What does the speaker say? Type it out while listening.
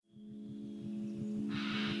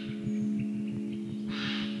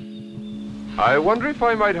I wonder if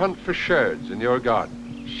I might hunt for sherds in your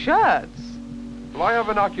garden. Sherds? Well, I have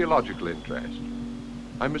an archaeological interest.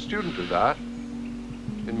 I'm a student of that,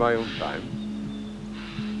 in my own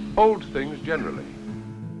time. Old things generally.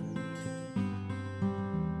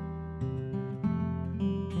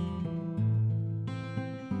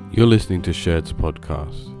 You're listening to Sherds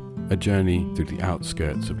Podcast, a journey through the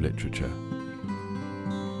outskirts of literature.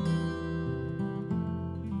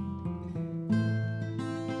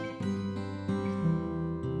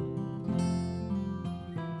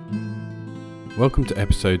 Welcome to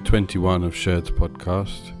episode 21 of Sherds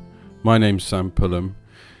Podcast. My name's Sam Pullum,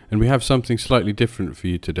 and we have something slightly different for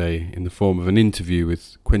you today in the form of an interview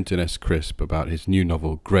with Quentin S. Crisp about his new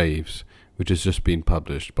novel Graves, which has just been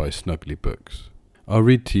published by Snuggly Books. I'll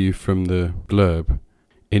read to you from the blurb.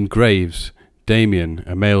 In Graves, Damien,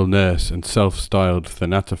 a male nurse and self-styled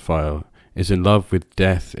thanatophile, is in love with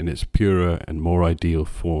death in its purer and more ideal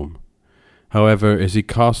form. However, as he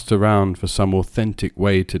casts around for some authentic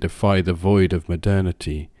way to defy the void of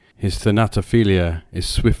modernity, his thanatophilia is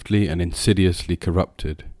swiftly and insidiously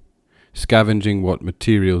corrupted. Scavenging what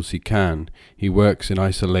materials he can, he works in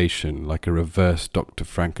isolation like a reverse Dr.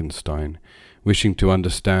 Frankenstein, wishing to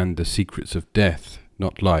understand the secrets of death,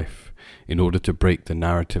 not life, in order to break the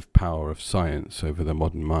narrative power of science over the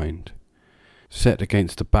modern mind. Set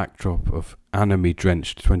against the backdrop of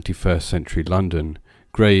anime-drenched 21st century London,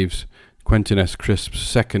 Graves, Quentin S. Crisp's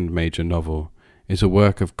second major novel, is a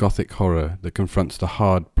work of gothic horror that confronts the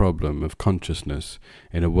hard problem of consciousness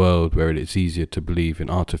in a world where it is easier to believe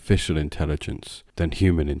in artificial intelligence than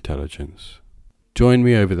human intelligence. Join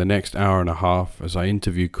me over the next hour and a half as I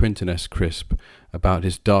interview Quentin S. Crisp about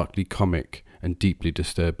his darkly comic and deeply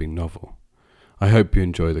disturbing novel. I hope you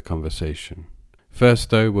enjoy the conversation.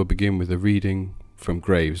 First, though, we'll begin with a reading from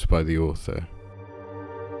Graves by the author.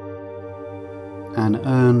 An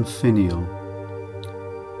urn finial,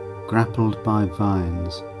 grappled by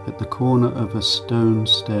vines at the corner of a stone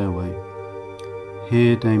stairway.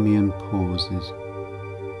 Here Damien pauses.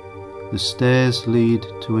 The stairs lead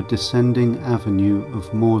to a descending avenue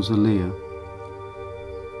of mausolea.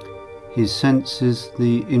 He senses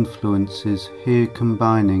the influences here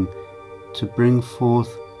combining to bring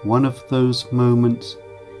forth one of those moments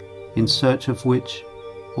in search of which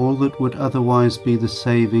all that would otherwise be the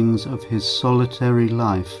savings of his solitary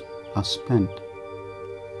life are spent.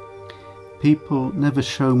 People never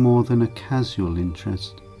show more than a casual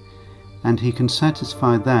interest, and he can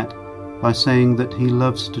satisfy that by saying that he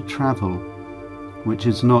loves to travel, which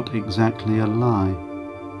is not exactly a lie.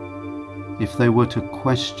 If they were to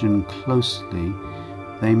question closely,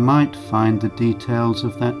 they might find the details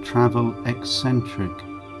of that travel eccentric,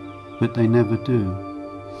 but they never do.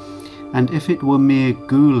 And if it were mere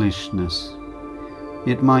ghoulishness,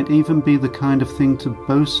 it might even be the kind of thing to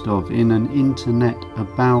boast of in an internet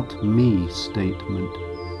about me statement.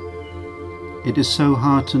 It is so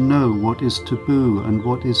hard to know what is taboo and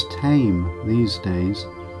what is tame these days.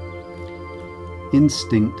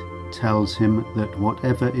 Instinct tells him that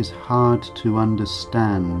whatever is hard to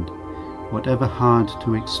understand, whatever hard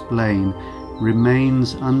to explain,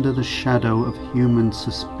 remains under the shadow of human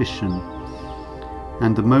suspicion,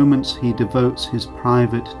 and the moments he devotes his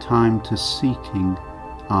private time to seeking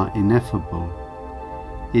are ineffable.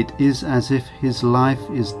 It is as if his life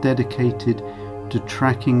is dedicated to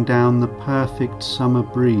tracking down the perfect summer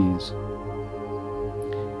breeze.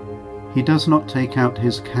 He does not take out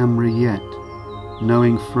his camera yet,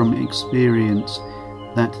 knowing from experience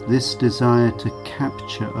that this desire to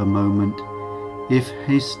capture a moment, if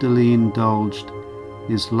hastily indulged,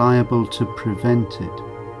 is liable to prevent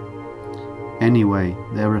it. Anyway,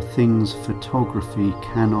 there are things photography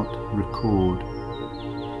cannot record.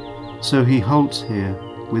 So he halts here,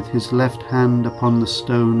 with his left hand upon the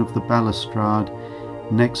stone of the balustrade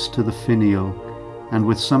next to the finial, and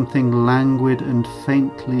with something languid and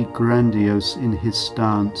faintly grandiose in his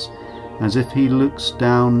stance, as if he looks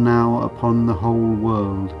down now upon the whole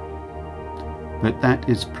world. But that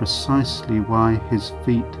is precisely why his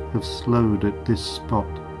feet have slowed at this spot,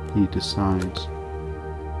 he decides.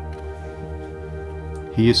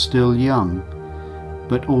 He is still young,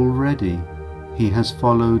 but already he has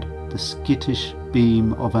followed the skittish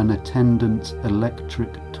beam of an attendant's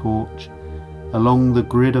electric torch along the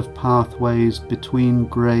grid of pathways between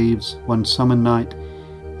graves one summer night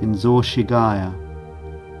in Zorshigaya,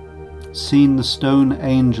 seen the stone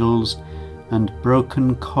angels and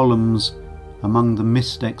broken columns among the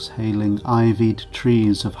mist-exhaling ivied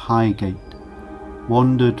trees of Highgate,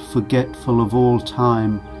 wandered forgetful of all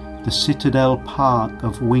time the citadel park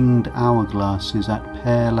of winged hourglasses at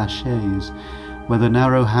Père Lachaise, where the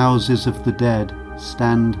narrow houses of the dead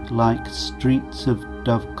stand like streets of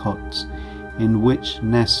dovecots, in which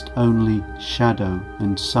nest only shadow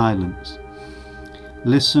and silence,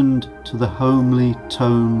 listened to the homely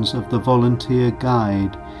tones of the volunteer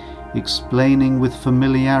guide, explaining with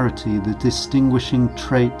familiarity the distinguishing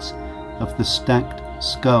traits of the stacked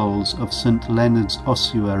skulls of St. Leonard's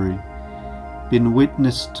ossuary, been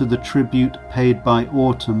witness to the tribute paid by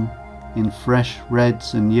autumn in fresh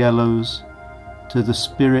reds and yellows, to the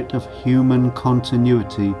spirit of human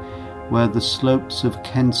continuity where the slopes of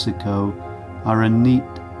Kensico are a neat,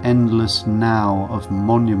 endless now of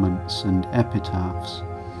monuments and epitaphs,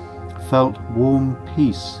 felt warm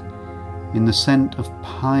peace in the scent of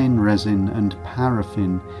pine resin and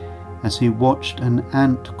paraffin as he watched an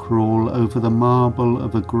ant crawl over the marble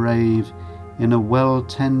of a grave in a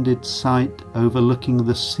well-tended site overlooking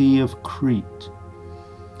the Sea of Crete.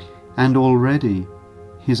 And already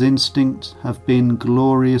his instincts have been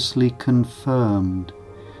gloriously confirmed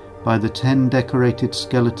by the 10 decorated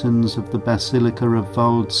skeletons of the Basilica of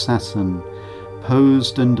Waldsassen,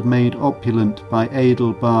 posed and made opulent by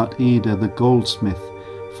Adelbart Eder the goldsmith,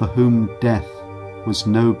 for whom death was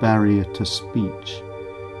no barrier to speech.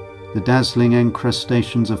 The dazzling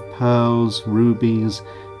encrustations of pearls, rubies,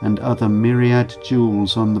 and other myriad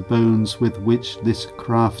jewels on the bones with which this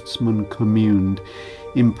craftsman communed,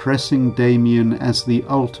 impressing Damien as the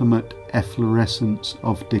ultimate efflorescence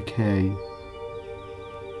of decay.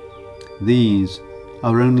 These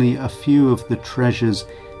are only a few of the treasures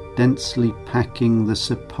densely packing the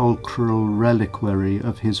sepulchral reliquary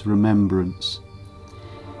of his remembrance.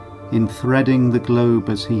 In threading the globe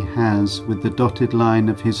as he has with the dotted line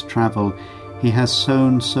of his travel, he has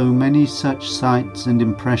sewn so many such sights and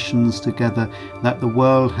impressions together that the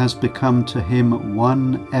world has become to him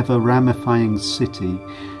one ever-ramifying city,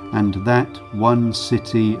 and that one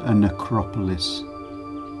city a necropolis.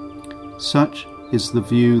 Such is the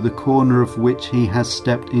view the corner of which he has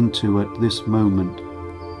stepped into at this moment.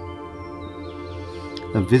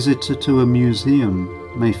 A visitor to a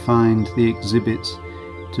museum may find the exhibits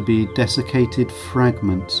to be desiccated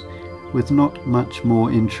fragments with not much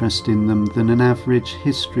more interest in them than an average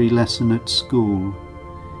history lesson at school,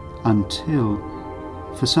 until,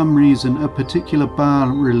 for some reason, a particular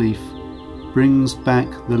bas-relief brings back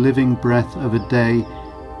the living breath of a day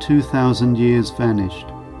 2,000 years vanished.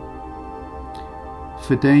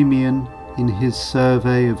 For Damien, in his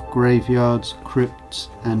survey of graveyards, crypts,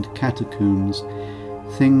 and catacombs,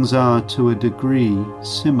 things are to a degree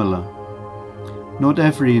similar. Not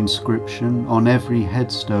every inscription on every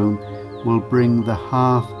headstone will bring the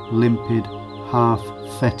half-limpid,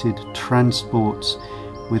 half-fetid transports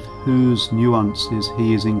with whose nuances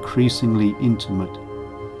he is increasingly intimate.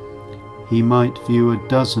 He might view a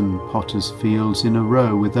dozen potter's fields in a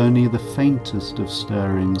row with only the faintest of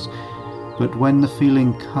stirrings, but when the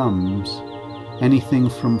feeling comes, anything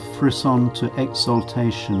from frisson to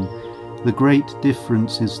exaltation, the great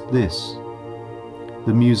difference is this: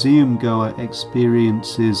 the museum-goer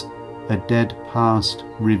experiences a dead past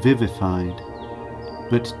revivified,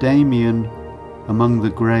 but Damien, among the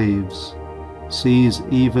graves, sees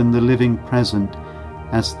even the living present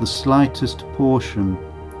as the slightest portion,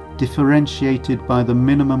 differentiated by the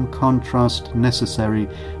minimum contrast necessary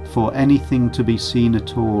for anything to be seen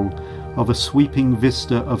at all, of a sweeping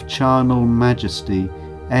vista of charnel majesty,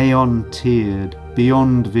 aeon-tiered,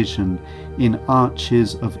 beyond vision, in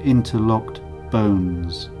arches of interlocked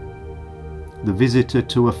bones. The visitor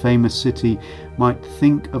to a famous city might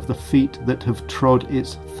think of the feet that have trod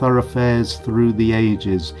its thoroughfares through the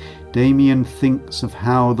ages. Damien thinks of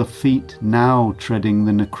how the feet now treading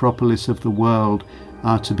the necropolis of the world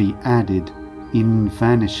are to be added, in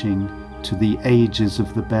vanishing, to the ages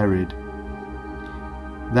of the buried.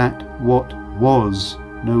 That what was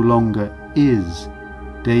no longer is,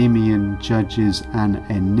 Damien judges an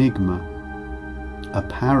enigma,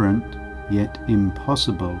 apparent yet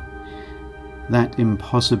impossible. That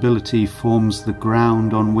impossibility forms the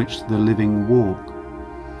ground on which the living walk.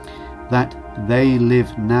 That they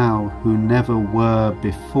live now who never were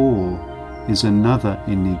before is another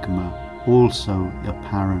enigma, also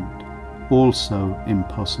apparent, also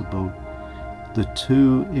impossible. The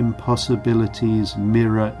two impossibilities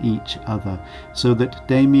mirror each other, so that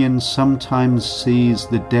Damien sometimes sees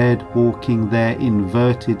the dead walking their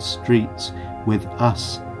inverted streets, with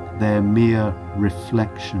us their mere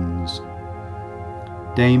reflections.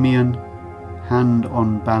 Damien, hand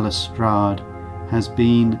on balustrade, has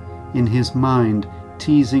been, in his mind,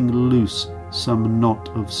 teasing loose some knot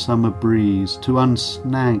of summer breeze to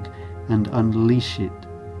unsnag and unleash it.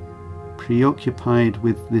 Preoccupied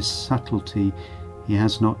with this subtlety, he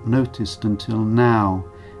has not noticed until now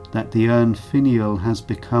that the urn finial has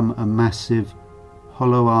become a massive,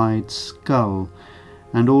 hollow-eyed skull,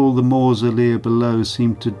 and all the mausolea below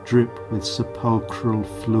seem to drip with sepulchral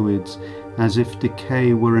fluids, as if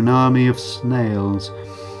decay were an army of snails,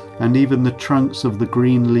 and even the trunks of the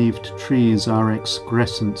green-leaved trees are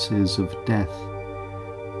excrescences of death.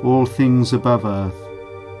 All things above earth,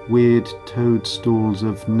 weird toadstools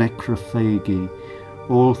of necrophagy,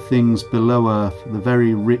 all things below earth, the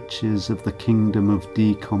very riches of the kingdom of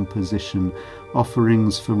decomposition,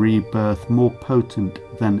 offerings for rebirth more potent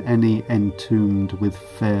than any entombed with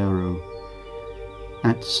Pharaoh.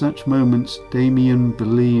 At such moments Damien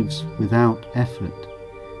believes without effort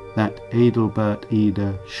that Adalbert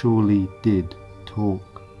Eder surely did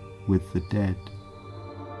talk with the dead.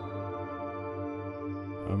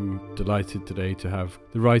 I'm delighted today to have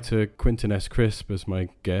the writer Quentin S. Crisp as my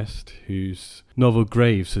guest, whose novel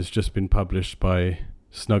Graves has just been published by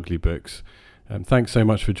Snuggly Books. Thanks so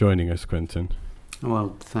much for joining us, Quentin.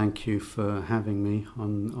 Well, thank you for having me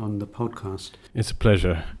on the podcast. It's a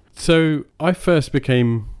pleasure. So I first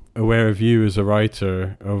became aware of you as a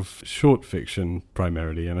writer of short fiction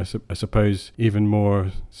primarily, and I suppose even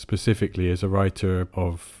more specifically as a writer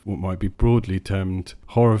of what might be broadly termed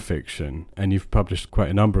horror fiction, and you've published quite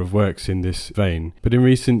a number of works in this vein. But in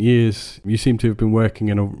recent years you seem to have been working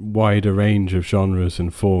in a wider range of genres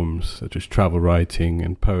and forms, such as travel writing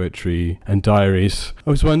and poetry and diaries. I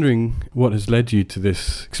was wondering what has led you to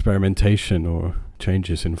this experimentation or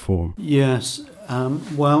changes in form? Yes,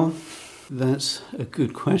 well, that's a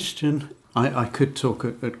good question. I could talk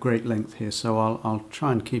at great length here, so I'll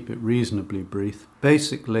try and keep it reasonably brief.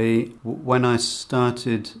 Basically, when I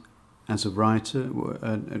started as a writer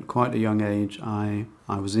at quite a young age, I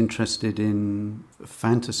was interested in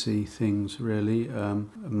fantasy things, really.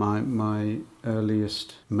 My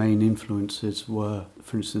earliest main influences were,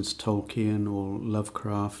 for instance, Tolkien or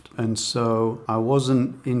Lovecraft. And so I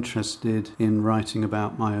wasn't interested in writing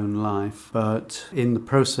about my own life, but in the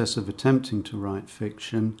process of attempting to write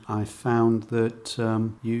fiction, I found that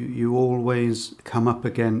you always come up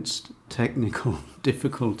against technical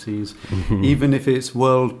difficulties, even if it's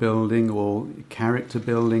world building or character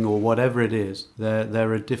building or whatever it is.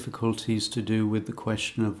 There are difficulties to do with the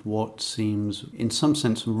question of what seems in some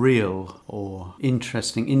sense real or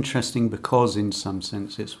interesting because in some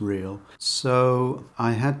sense it's real. So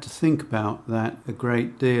I had to think about that a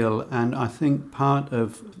great deal, and I think part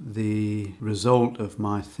of the result of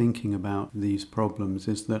my thinking about these problems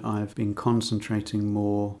is that I've been concentrating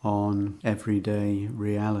more on everyday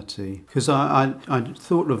reality, because I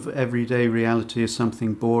thought of everyday reality as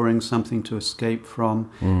something boring, something to escape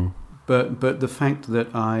from. But the fact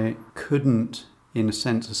that I couldn't, in a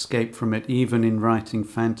sense, escape from it, even in writing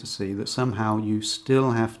fantasy, that somehow you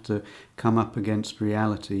still have to come up against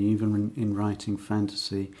reality, even in writing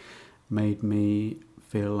fantasy, made me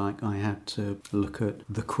feel like I had to look at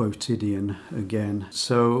the quotidian again.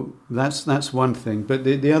 So that's one thing. But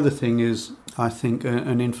the other thing is, I think,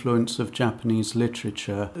 an influence of Japanese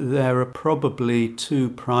literature. There are probably two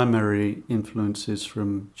primary influences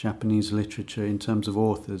from Japanese literature in terms of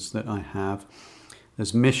authors that I have.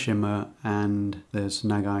 There's Mishima and there's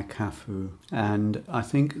Nagai Kafu. And I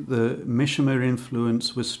think the Mishima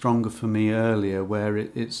influence was stronger for me earlier, where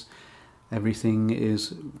it's everything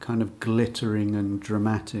is kind of glittering and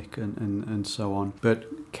dramatic and so on.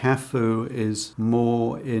 But Kafu is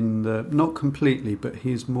more in the, not completely, but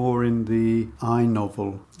he's more in the I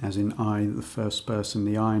novel, as in I, the first person,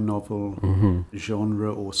 the I novel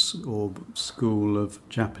genre or school of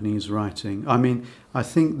Japanese writing. I mean, I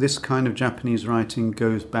think this kind of Japanese writing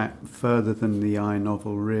goes back further than the I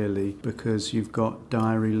novel, really, because you've got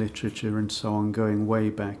diary literature and so on going way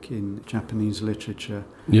back in Japanese literature.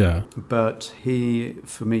 Yeah. But he,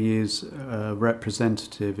 for me, is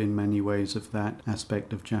representative in many ways of that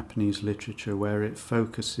aspect of Japanese literature, where it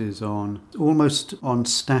focuses on almost on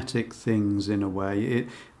static things in a way,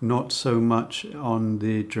 not so much on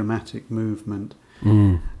the dramatic movement.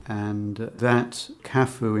 And that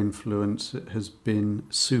Kafu influence has been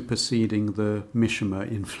superseding the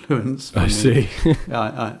Mishima influence. I see.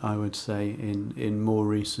 I would say in more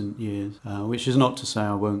recent years, which is not to say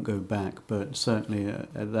I won't go back, but certainly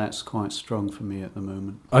that's quite strong for me at the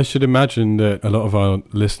moment. I should imagine that a lot of our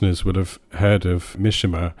listeners would have heard of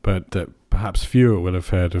Mishima, but that perhaps fewer will have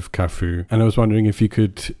heard of Kafu. And I was wondering if you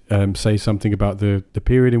could say something about the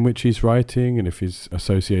period in which he's writing, and if he's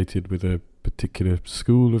associated with a particular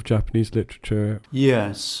school of Japanese literature.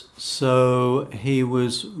 Yes, so he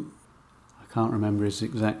was, I can't remember his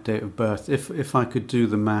exact date of birth. If I could do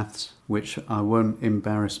the maths, which I won't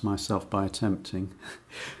embarrass myself by attempting,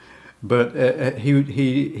 But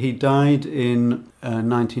he died in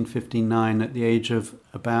 1959 at the age of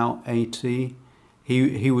about 80.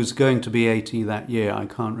 He was going to be 80 that year. I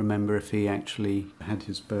can't remember if he actually had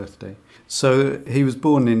his birthday. So he was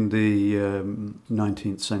born in the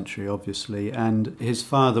 19th century, obviously, and his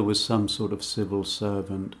father was some sort of civil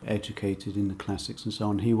servant, educated in the classics and so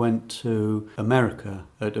on. He went to America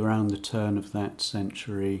at around the turn of that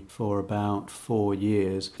century for about 4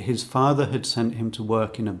 years. His father had sent him to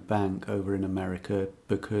work in a bank over in America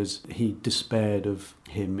because he despaired of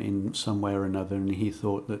him in some way or another, and he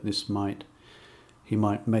thought that he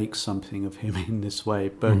might make something of him in this way.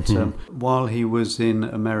 But while he was in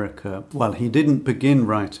America, well, he didn't begin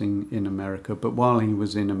writing in America, but while he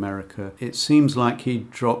was in America, it seems like he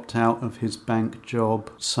dropped out of his bank job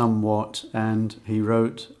somewhat, and he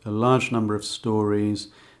wrote a large number of stories,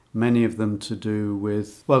 many of them to do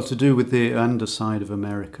with the underside of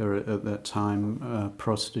America at that time,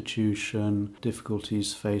 prostitution,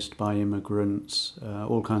 difficulties faced by immigrants,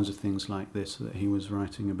 all kinds of things like this that he was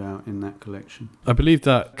writing about in that collection. I believe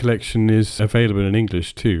that collection is available in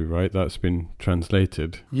English too, right? That's been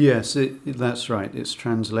translated. Yes, that's right. It's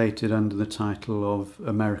translated under the title of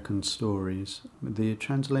American Stories. The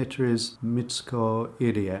translator is Mitsuko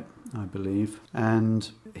Irie, I believe,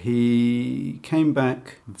 and he came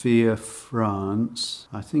back via France.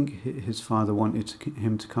 I think his father wanted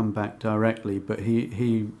him to come back directly, but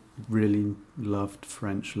he really loved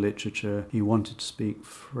French literature. He wanted to speak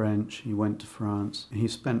French. He went to France. He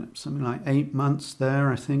spent something like 8 months there,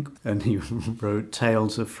 I think, and he wrote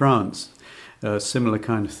Tales of France. A similar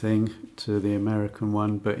kind of thing to the American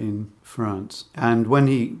one, but in France. And when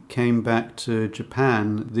he came back to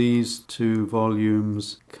Japan, these 2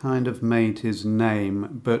 volumes kind of made his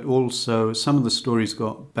name, but also some of the stories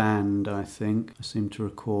got banned, I think, I seem to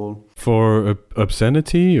recall. For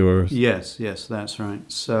obscenity, or? Yes, that's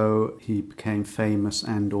right. So he became famous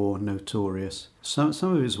and or notorious. Some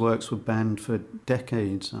of his works were banned for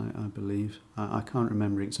decades, I believe. I can't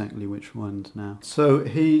remember exactly which ones now. So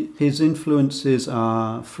his influences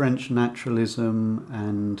are French naturalism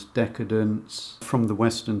and decadence from the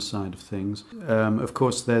Western side of things. Of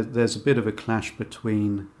course, there's a bit of a clash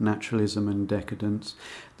between naturalism and decadence.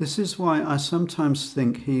 This is why I sometimes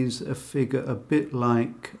think he's a figure a bit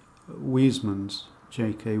like Huysmans.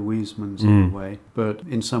 J.K. Huysmans in a way, but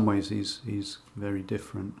in some ways he's very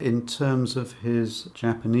different. In terms of his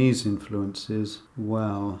Japanese influences,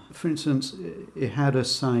 well, for instance, Ihara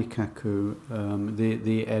Saikaku,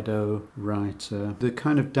 the Edo writer, the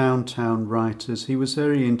kind of downtown writers, he was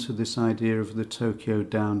very into this idea of the Tokyo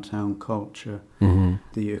downtown culture,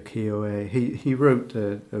 the ukiyo-e. He wrote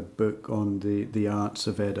a book on the arts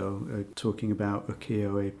of Edo, talking about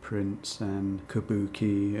ukiyo-e prints and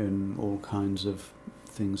kabuki and all kinds of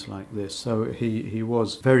things like this. So he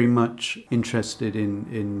was very much interested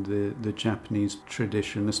in the Japanese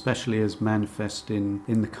tradition, especially as manifest in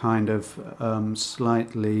the kind of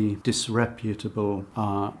slightly disreputable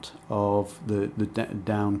art of the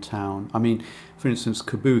downtown. I mean, for instance,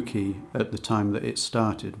 kabuki at the time that it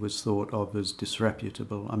started was thought of as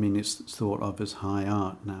disreputable. I mean, it's thought of as high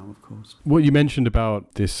art now, of course. What you mentioned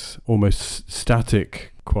about this almost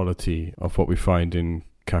static quality of what we find in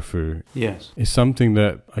Cafu, yes, is something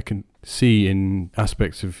that I can see in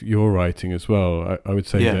aspects of your writing as well. I would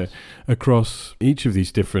say that across each of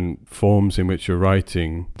these different forms in which you're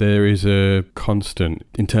writing, there is a constant,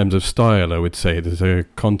 in terms of style, I would say, there's a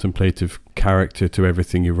contemplative character to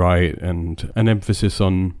everything you write and an emphasis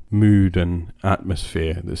on mood and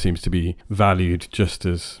atmosphere that seems to be valued just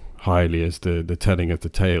as highly as the telling of the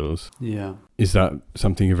tales. Yeah. Is that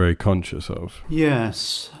something you're very conscious of?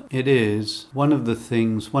 Yes, it is. One of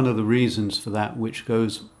the reasons for that, which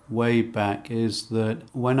goes way back, is that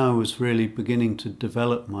when I was really beginning to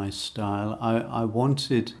develop my style, I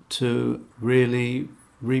wanted to really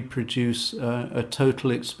reproduce a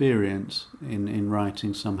total experience in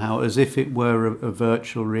writing somehow, as if it were a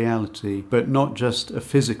virtual reality, but not just a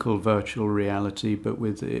physical virtual reality, but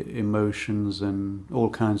with emotions and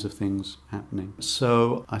all kinds of things happening.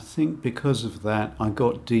 So I think because of that, I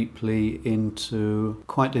got deeply into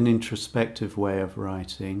quite an introspective way of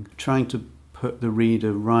writing, trying to put the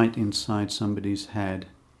reader right inside somebody's head,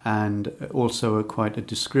 and also quite a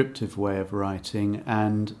descriptive way of writing,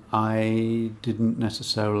 and I didn't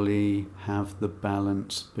necessarily have the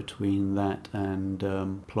balance between that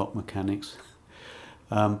and plot mechanics.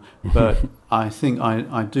 But I think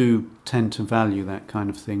I do tend to value that kind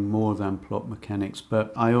of thing more than plot mechanics,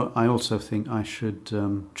 but I also think I should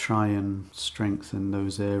try and strengthen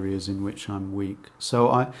those areas in which I'm weak. So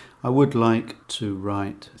I would like to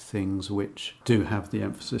write things which do have the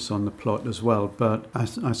emphasis on the plot as well, but I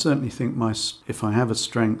certainly think if I have a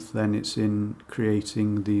strength, then it's in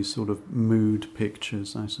creating these sort of mood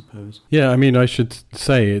pictures, I suppose. Yeah, I mean, I should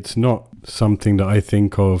say it's not something that I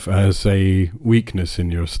think of as a weakness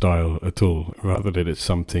in your style at all, rather that it's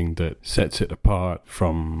something that sets it apart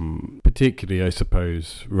from, particularly, I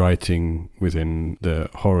suppose, writing within the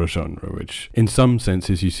horror genre, which in some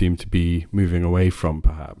senses you seem to be moving away from,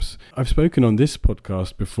 perhaps. I've spoken on this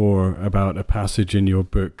podcast before about a passage in your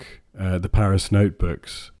book, the Paris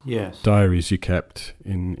Notebooks, yes, diaries you kept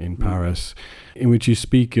in Paris, in which you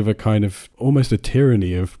speak of a kind of almost a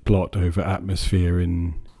tyranny of plot over atmosphere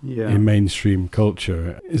in mainstream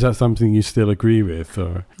culture. Is that something you still agree with?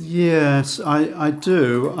 Or? Yes, I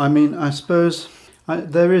do. I mean, I suppose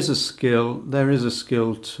there is a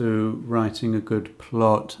skill to writing a good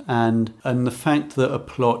plot, and the fact that a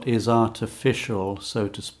plot is artificial, so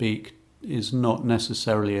to speak, is not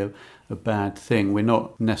necessarily a bad thing. We're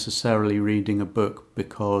not necessarily reading a book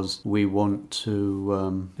because we want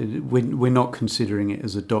to we're not considering it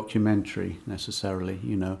as a documentary necessarily,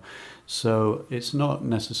 you know. So it's not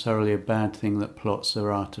necessarily a bad thing that plots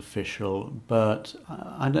are artificial, but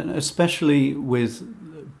I don't know, especially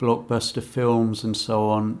with blockbuster films and so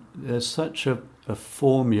on, there's such a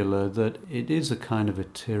formula that it is a kind of a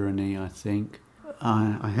tyranny, I think.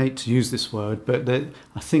 I hate to use this word, but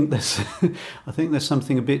I think there's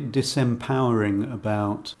something a bit disempowering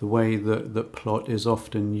about the way that plot is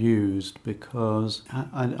often used, because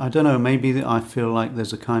I don't know, maybe I feel like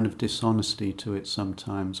there's a kind of dishonesty to it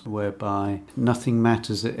sometimes, whereby nothing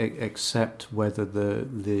matters except whether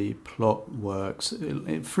the plot works.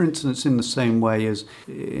 For instance, in the same way as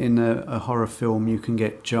in a horror film, you can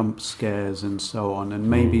get jump scares and so on, and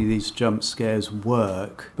maybe these jump scares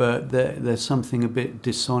work, but there's something a bit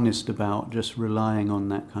dishonest about just relying on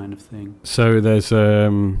that kind of thing. So there's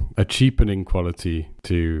a cheapening quality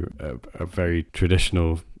to a very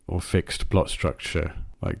traditional or fixed plot structure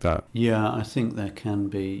like that. Yeah, I think there can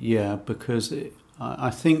be. Yeah, because I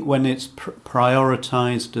think when it's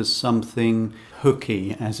prioritized as something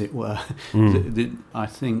hooky, as it were, I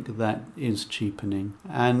think that is cheapening.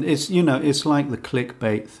 And it's, you know, it's like the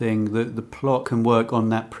clickbait thing. The plot can work on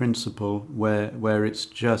that principle where it's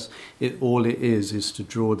just all it is to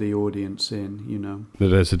draw the audience in, you know.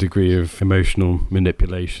 There's a degree of emotional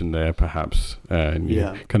manipulation there, perhaps, and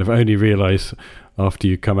you kind of only realise after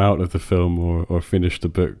you come out of the film or finish the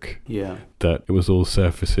book that it was all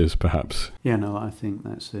surfaces, perhaps. Yeah, no, I think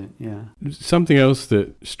that's it, yeah. Something else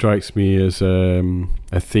that strikes me as a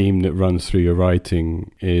theme that runs through your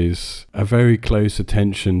writing is a very close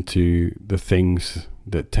attention to the things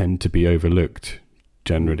that tend to be overlooked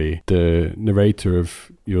generally. The narrator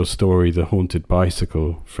of your story, The Haunted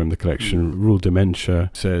Bicycle, from the collection Rule Dementia,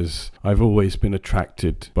 says, "I've always been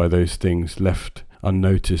attracted by those things left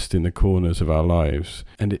unnoticed in the corners of our lives."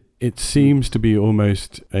 And it seems to be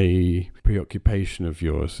almost a preoccupation of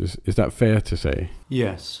yours. Is that fair to say?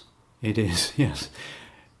 Yes, it is, yes.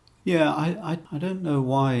 Yeah, I don't know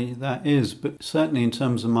why that is, but certainly in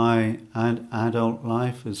terms of my adult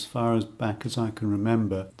life, as far as back as I can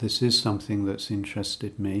remember, this is something that's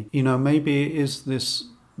interested me. You know, maybe it is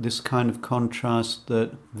this kind of contrast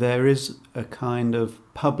that there is a kind of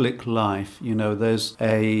public life, you know, there's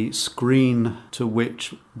a screen to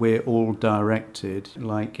which we're all directed,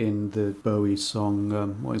 like in the Bowie song,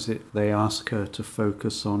 what is it? They ask her to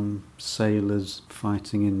focus on sailors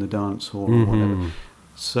fighting in the dance hall or whatever.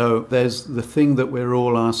 So there's the thing that we're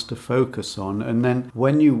all asked to focus on, and then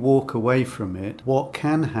when you walk away from it, what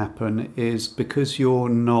can happen is, because you're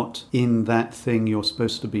not in that thing you're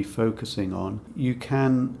supposed to be focusing on, you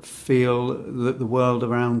can feel that the world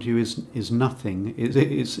around you is nothing.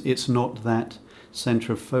 It's not that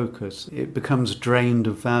centre of focus. It becomes drained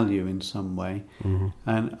of value in some way.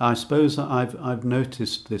 And I suppose I've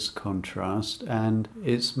noticed this contrast, and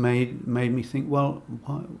it's made me think, well,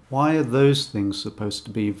 why are those things supposed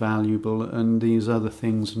to be valuable and these other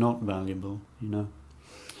things not valuable, you know?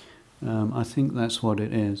 I think that's what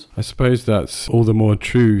it is. I suppose that's all the more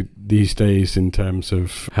true these days in terms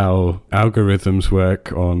of how algorithms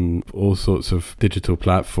work on all sorts of digital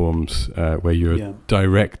platforms, where you're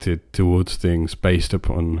directed towards things based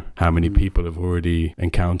upon how many people have already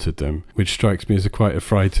encountered them, which strikes me as quite a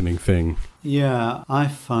frightening thing. Yeah, I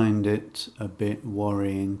find it a bit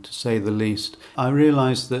worrying, to say the least. I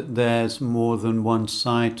realise that there's more than one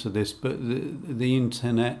side to this, but the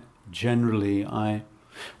internet generally,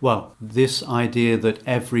 Well, this idea that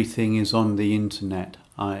everything is on the internet,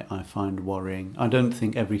 I find worrying. I don't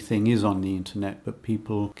think everything is on the internet, but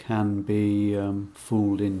people can be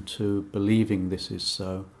fooled into believing this is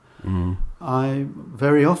so. I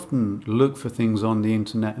very often look for things on the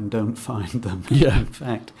internet and don't find them. Yeah. In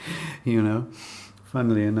fact,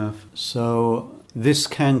 funnily enough. So this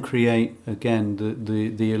can create, again,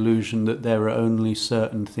 the illusion that there are only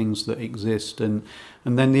certain things that exist, and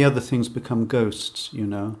then the other things become ghosts,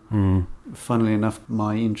 Funnily enough,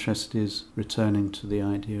 my interest is returning to the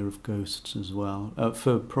idea of ghosts as well,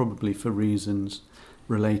 probably for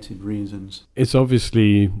related reasons. It's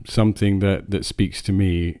obviously something that speaks to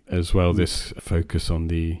me as well, this focus on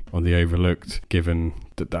the overlooked, given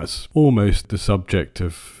that that's almost the subject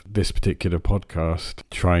of this particular podcast,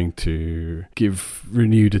 trying to give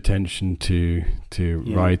renewed attention to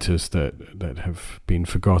writers that have been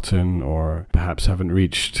forgotten or perhaps haven't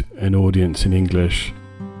reached an audience in English.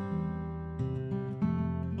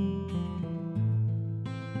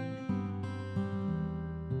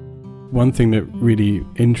 One thing that really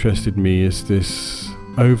interested me is this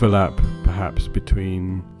overlap, perhaps,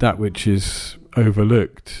 between that which is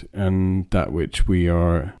overlooked and that which we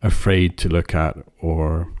are afraid to look at,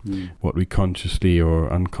 or what we consciously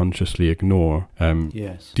or unconsciously ignore.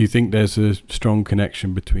 Yes. Do you think there's a strong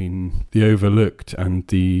connection between the overlooked and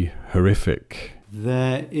the horrific?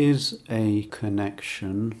 There is a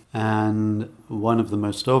connection, and one of the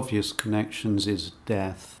most obvious connections is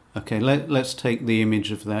death. Okay, let's take the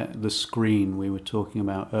image of the screen we were talking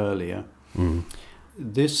about earlier.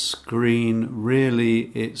 This screen,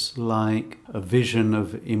 really, it's like a vision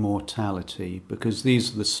of immortality, because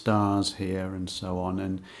these are the stars here and so on,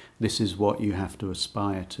 and this is what you have to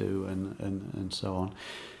aspire to and so on.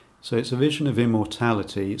 So it's a vision of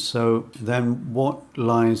immortality. So then what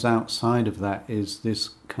lies outside of that is this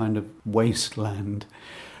kind of wasteland.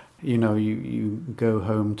 You go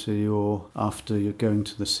home after you're going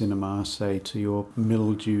to the cinema, say, to your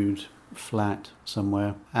mildewed flat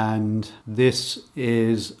somewhere, and this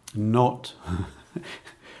is not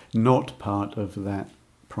part of that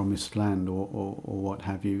promised land or what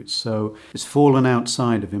have you. So it's fallen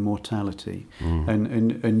outside of immortality,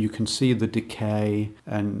 and you can see the decay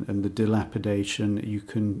and the dilapidation. You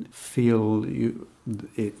can feel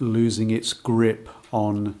it losing its grip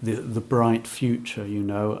on the bright future,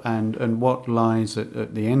 and what lies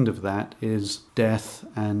at the end of that is death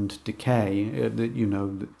and decay,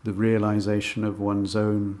 the realization of one's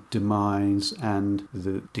own demise and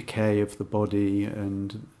the decay of the body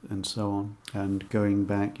and so on, and going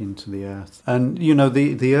back into the earth. And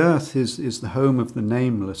the earth is the home of the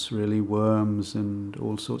nameless, really, worms and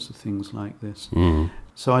all sorts of things like this.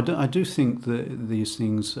 So I do think that these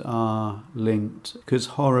things are linked, because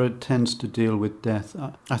horror tends to deal with death.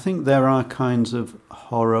 I think there are kinds of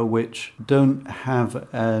horror which don't have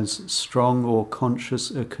as strong or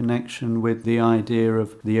conscious a connection with the idea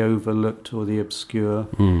of the overlooked or the obscure.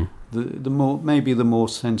 The more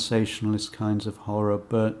sensationalist kinds of horror,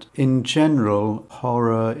 but in general,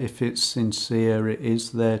 horror, if it's sincere, it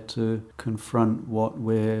is there to confront what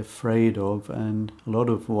we're afraid of, and a lot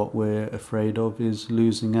of what we're afraid of is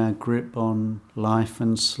losing our grip on life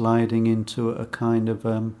and sliding into a kind of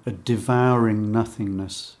a devouring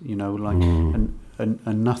nothingness,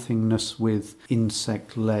 a nothingness with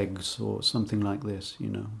insect legs or something like this,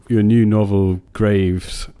 Your new novel,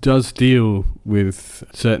 Graves, does deal with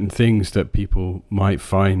certain things that people might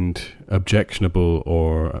find objectionable,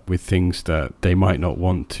 or with things that they might not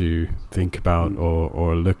want to think about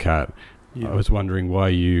or look at. Yeah. I was wondering why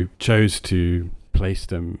you chose to place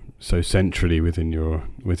them so centrally within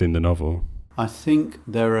the novel. I think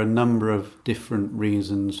there are a number of different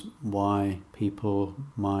reasons why people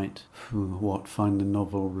might find the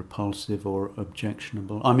novel repulsive or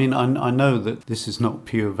objectionable. I mean, I know that this is not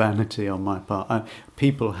pure vanity on my part.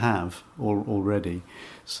 People have already,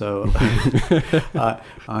 so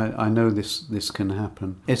I know this can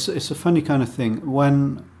happen. It's a funny kind of thing.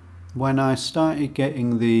 When I started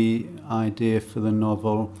getting the idea for the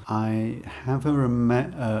novel, I have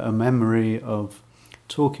a memory of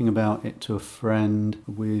talking about it to a friend.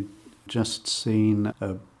 We'd just seen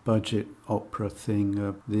a budget opera thing,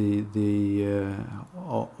 the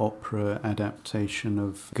opera adaptation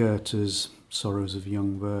of Goethe's Sorrows of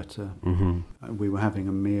Young Werther. We were having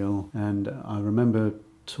a meal, and I remember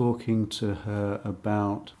talking to her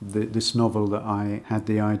about this novel that I had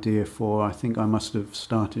the idea for. I think I must have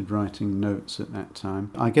started writing notes at that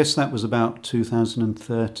time. I guess that was about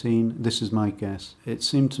 2013. This is my guess. It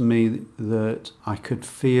seemed to me that I could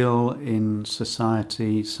feel in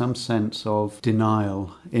society some sense of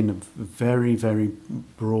denial in a very, very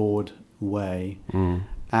broad way.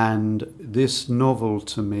 And this novel,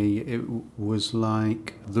 to me, it was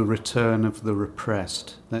like the return of the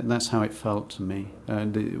repressed. That's how it felt to me,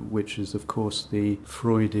 which is, of course, the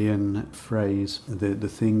Freudian phrase, the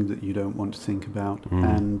thing that you don't want to think about.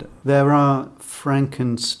 And there are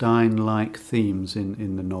Frankenstein-like themes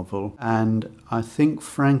in the novel. And I think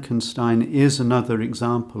Frankenstein is another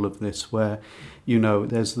example of this, where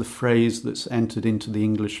there's the phrase that's entered into the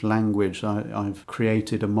English language, I've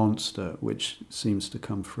created a monster, which seems to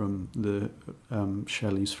come from the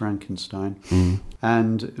Shelley's Frankenstein.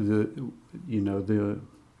 And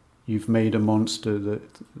you've made a monster that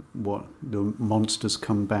the monsters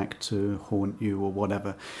come back to haunt you or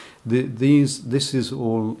whatever. This is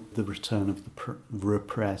all the return of the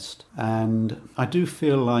repressed, and I do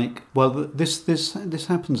feel like this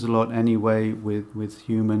happens a lot anyway with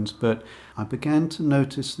humans, but I began to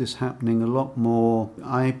notice this happening a lot more.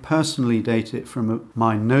 I personally date it from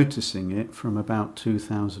my noticing it from about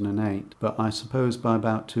 2008, but I suppose by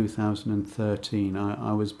about 2013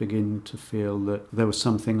 I was beginning to feel that there was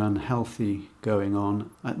something unhealthy going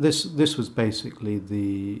on. This was basically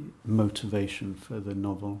the motivation for the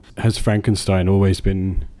novel. Has Frankenstein always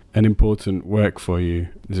been an important work for you?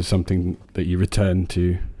 Is it something that you return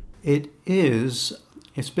to? It is.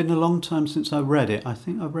 It's been a long time since I read it. I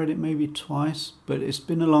think I've read it maybe twice, but it's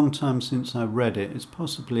been a long time since I read it. It's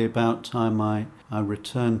possibly about time I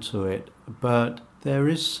returned to it. But there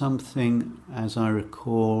is something, as I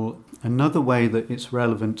recall, another way that it's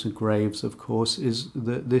relevant to Graves, of course, is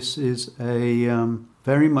that this is a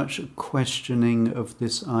very much a questioning of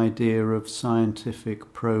this idea of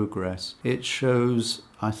scientific progress. It shows,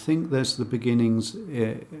 I think there's the beginnings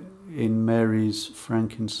in Mary's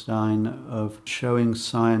Frankenstein of showing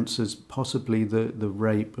science as possibly the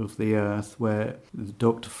rape of the earth, where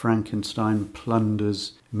Dr. Frankenstein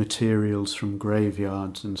plunders materials from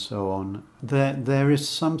graveyards and so on. There is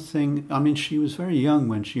something, I mean, she was very young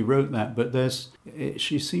when she wrote that, but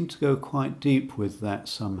she seemed to go quite deep with that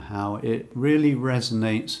somehow. It really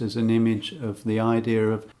resonates as an image of the idea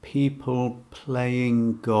of people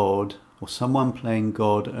playing God, or someone playing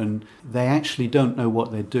God, and they actually don't know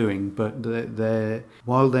what they're doing, but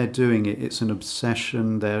while they're doing it, it's an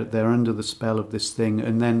obsession. They're under the spell of this thing,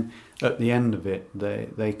 and then at the end of it,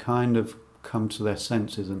 they kind of come to their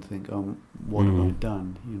senses and think, oh, what have I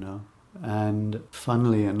done, And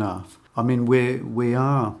funnily enough, I mean, we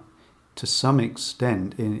are to some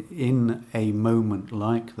extent in a moment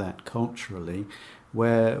like that culturally,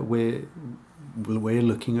 where we're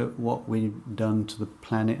looking at what we've done to the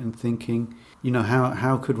planet and thinking,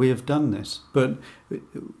 how could we have done this? But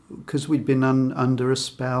because we've been under a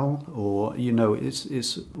spell, or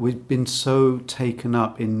we've been so taken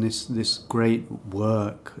up in this great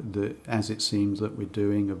work that, as it seems, that we're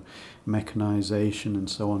doing of mechanization and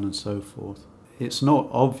so on and so forth. It's not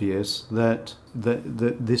obvious that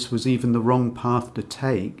this was even the wrong path to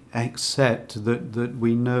take, except that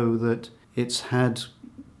we know that it's had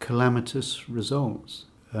calamitous results,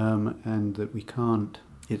 and that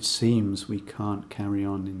it seems we can't carry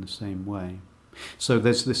on in the same way. So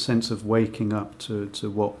there's this sense of waking up to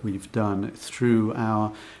what we've done through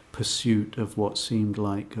our pursuit of what seemed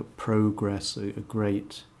like a progress, a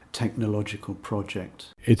great technological project.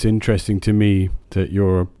 It's interesting to me that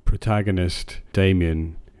your protagonist,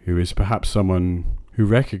 Damien, who is perhaps someone who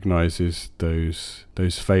recognizes those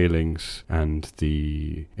failings and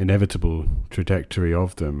the inevitable trajectory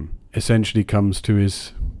of them, essentially comes to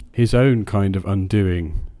his own kind of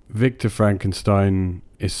undoing. Victor Frankenstein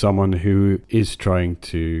is someone who is trying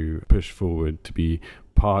to push forward, to be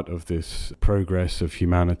part of this progress of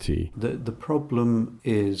humanity. The problem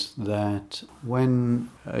is that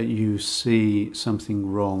when you see something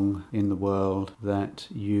wrong in the world, that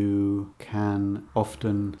you can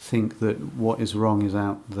often think that what is wrong is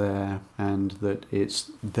out there and that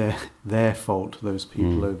it's their fault, those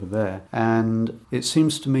people over there. And it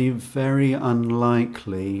seems to me very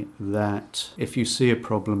unlikely that if you see a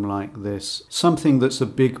problem like this, something that's a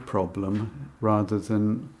big problem rather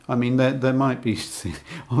than, I mean, there might be,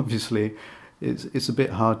 obviously, it's a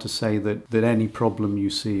bit hard to say that any problem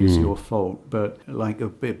you see is your fault, but like a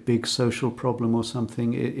big social problem or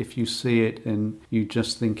something, if you see it and you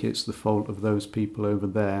just think it's the fault of those people over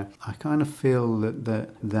there, I kind of feel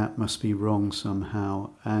that must be wrong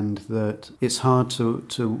somehow, and that it's hard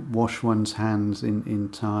to wash one's hands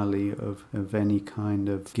entirely of any kind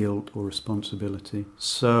of guilt or responsibility.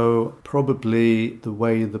 So probably the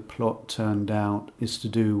way the plot turned out is to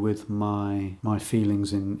do with my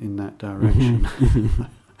feelings in that direction.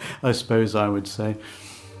 I suppose I would say.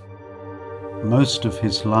 Most of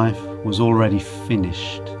his life was already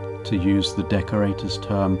finished, to to use the decorator's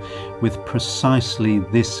term, with precisely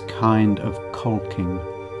this kind of caulking.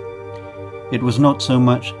 It was not so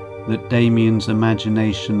much that Damien's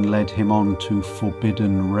imagination led him on to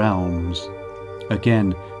forbidden realms.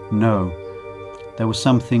 Again, no. There was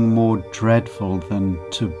something more dreadful than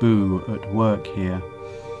taboo at work here.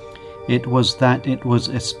 It was that it was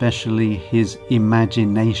especially his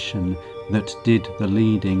imagination that did the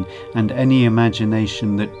leading, and any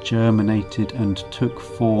imagination that germinated and took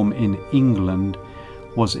form in England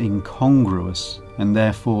was incongruous and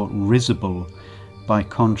therefore risible by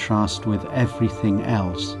contrast with everything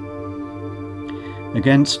else.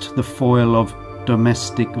 Against the foil of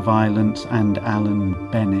domestic violence and Alan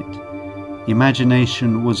Bennett,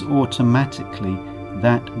 imagination was automatically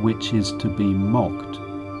that which is to be mocked.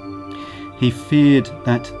 He feared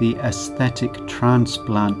that the aesthetic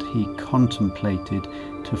transplant he contemplated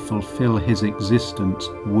to fulfill his existence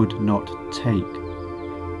would not take,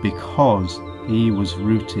 because he was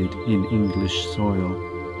rooted in English soil.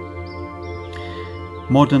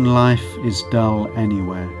 Modern life is dull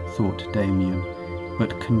anywhere, thought Damien,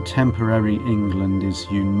 but contemporary England is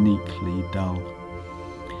uniquely dull.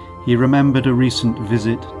 He remembered a recent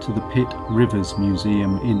visit to the Pitt Rivers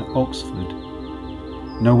Museum in Oxford.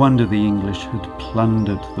 No wonder the English had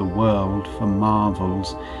plundered the world for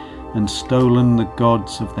marvels and stolen the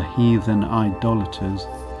gods of the heathen idolaters.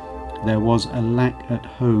 There was a lack at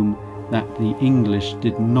home that the English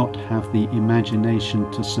did not have the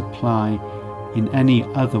imagination to supply in any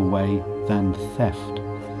other way than theft.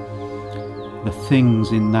 The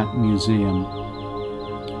things in that museum,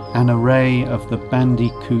 an array of the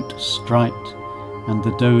bandicoot striped and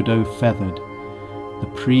the dodo feathered, the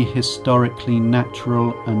prehistorically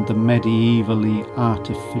natural and the medievally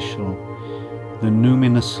artificial, the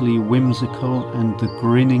numinously whimsical and the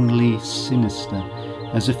grinningly sinister,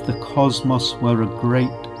 as if the cosmos were a great,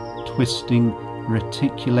 twisting,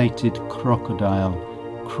 reticulated crocodile,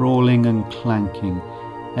 crawling and clanking,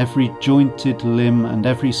 every jointed limb and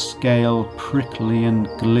every scale prickly and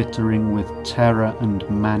glittering with terror and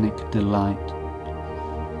manic delight.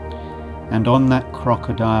 And on that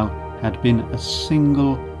crocodile had been a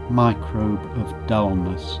single microbe of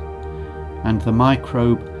dullness, and the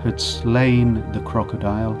microbe had slain the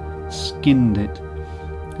crocodile, skinned it,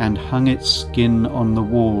 and hung its skin on the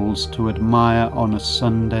walls to admire on a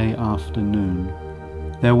Sunday afternoon.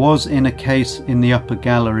 There was in a case in the upper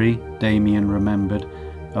gallery, Damien remembered,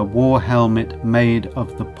 a war helmet made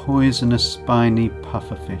of the poisonous spiny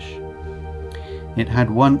pufferfish. It had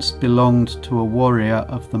once belonged to a warrior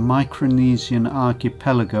of the Micronesian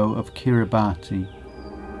archipelago of Kiribati.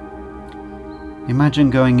 Imagine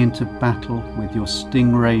going into battle with your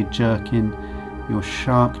stingray jerkin, your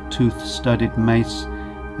shark-tooth-studded mace,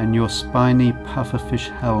 and your spiny pufferfish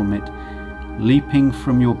helmet, leaping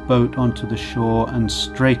from your boat onto the shore and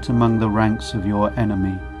straight among the ranks of your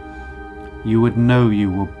enemy. You would know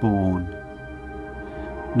you were born.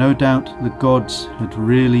 No doubt the gods had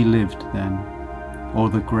really lived then, or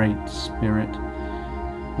the Great Spirit.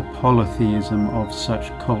 The polytheism of such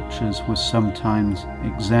cultures was sometimes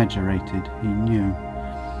exaggerated, he knew.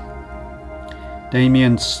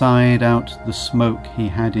 Damien sighed out the smoke he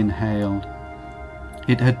had inhaled.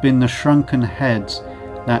 It had been the shrunken heads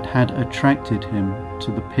that had attracted him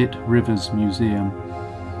to the Pitt Rivers Museum.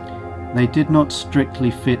 They did not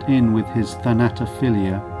strictly fit in with his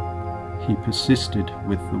thanatophilia, he persisted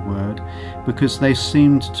with the word, because they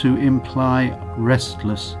seemed to imply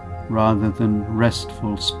restless rather than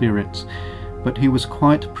restful spirits, but he was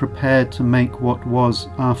quite prepared to make what was,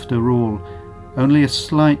 after all, only a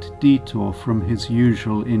slight detour from his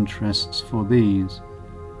usual interests for these.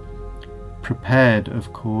 Prepared,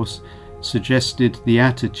 of course, suggested the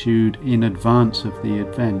attitude in advance of the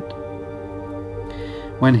event.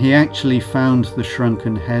 When he actually found the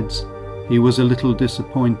shrunken heads, he was a little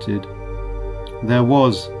disappointed. There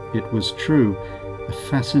was, it was true, a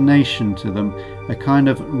fascination to them, a kind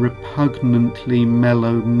of repugnantly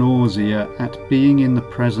mellow nausea at being in the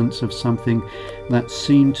presence of something that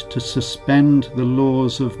seemed to suspend the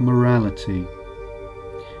laws of morality,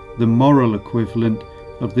 the moral equivalent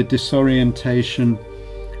of the disorientation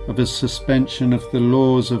of a suspension of the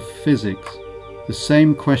laws of physics. The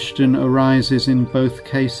same question arises in both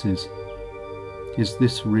cases. Is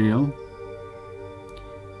this real?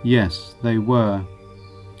 Yes, they were,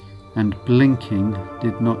 and blinking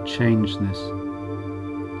did not change this.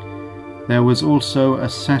 There was also a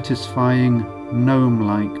satisfying,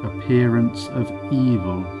 gnome-like appearance of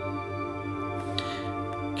evil.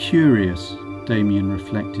 Curious, Damien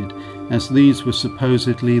reflected, as these were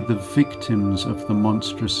supposedly the victims of the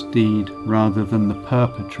monstrous deed rather than the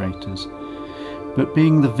perpetrators. But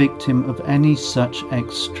being the victim of any such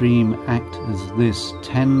extreme act as this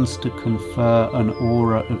tends to confer an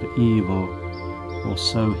aura of evil, or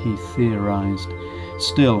so he theorized.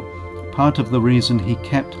 Still, part of the reason he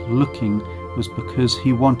kept looking was because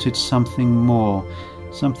he wanted something more,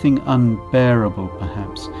 something unbearable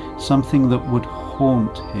perhaps, something that would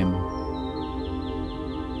haunt him.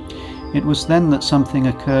 It was then that something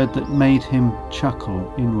occurred that made him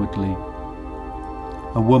chuckle inwardly.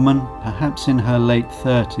 A woman, perhaps in her late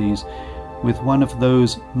 30s, with one of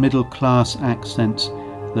those middle-class accents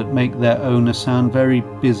that make their owner sound very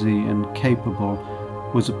busy and capable,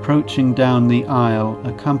 was approaching down the aisle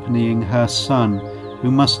accompanying her son,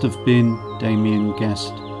 who must have been, Damien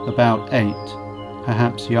guessed, about 8,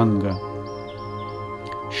 perhaps younger.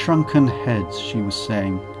 "Shrunken heads," she was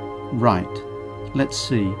saying. "Right. Let's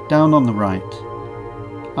see. Down on the right.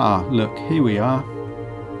 Ah, look, here we are."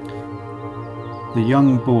 The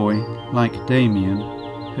young boy, like Damien,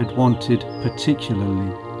 had wanted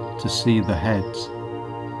particularly to see the heads.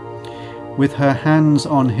 With her hands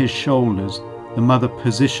on his shoulders, the mother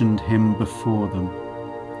positioned him before them.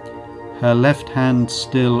 Her left hand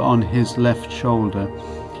still on his left shoulder,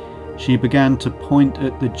 she began to point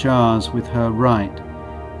at the jars with her right,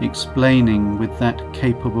 explaining with that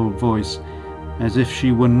capable voice, as if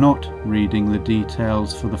she were not reading the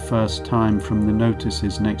details for the first time from the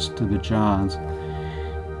notices next to the jars.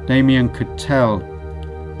 Damien could tell,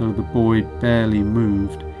 though the boy barely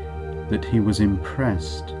moved, that he was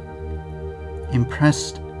impressed.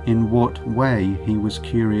 Impressed in what way, he was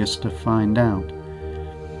curious to find out.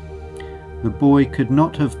 The boy could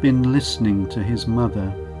not have been listening to his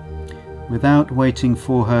mother. Without waiting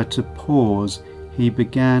for her to pause, he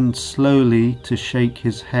began slowly to shake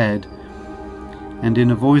his head, and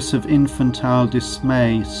in a voice of infantile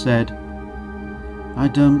dismay said, "I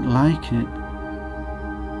don't like it."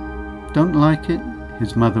 "Don't like it?"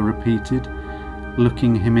 his mother repeated,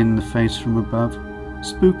 looking him in the face from above.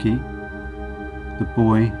 "Spooky?" The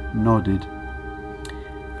boy nodded.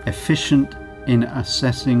 Efficient in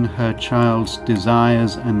assessing her child's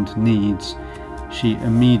desires and needs, she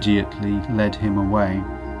immediately led him away.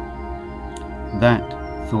 That,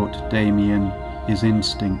 thought Damien, is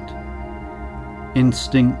instinct.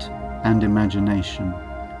 Instinct and imagination.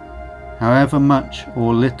 However much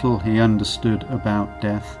or little he understood about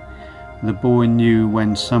death, the boy knew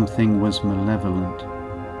when something was malevolent.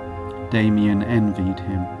 Damien envied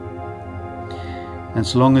him.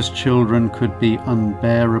 As long as children could be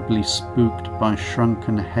unbearably spooked by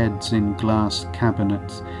shrunken heads in glass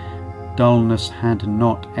cabinets, dullness had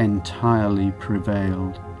not entirely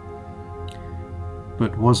prevailed.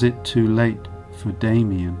 But was it too late for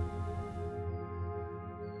Damien?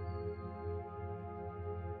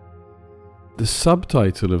 The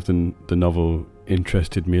subtitle of the novel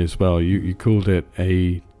interested me as well. You called it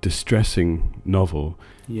a distressing novel.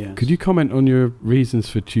 Yes. Could you comment on your reasons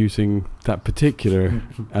for choosing that particular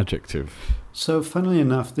adjective? So, funnily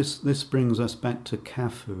enough, this brings us back to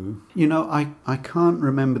Cafu. You know, I can't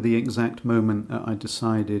remember the exact moment that I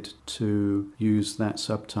decided to use that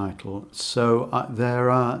subtitle. So there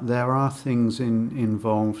are things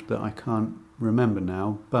involved that I can't remember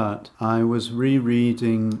now. But I was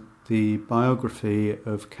rereading the biography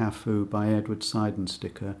of Cafu by Edward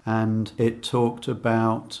Seidensticker, and it talked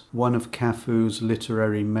about one of Cafu's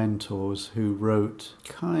literary mentors who wrote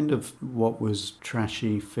kind of what was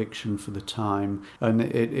trashy fiction for the time, and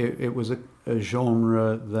it was a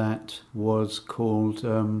genre that was called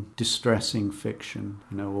distressing fiction,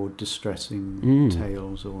 or distressing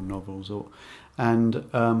tales or novels, and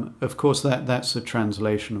of course that's a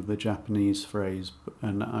translation of the Japanese phrase,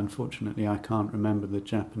 and unfortunately I can't remember the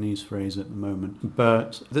Japanese phrase at the moment.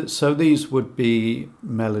 But so these would be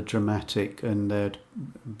melodramatic, and there'd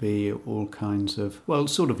be all kinds of,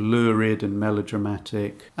 sort of lurid and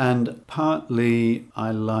melodramatic. And partly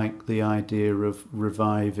I like the idea of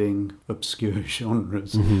reviving obscure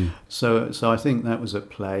genres. Mm-hmm. So I think that was at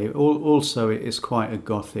play. Also, it's quite a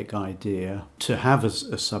Gothic idea to have a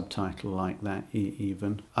subtitle like that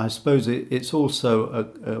even. I suppose it's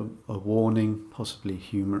also a warning, possibly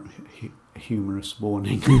humorous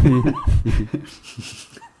warning.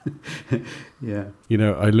 Yeah.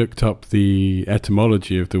 I looked up the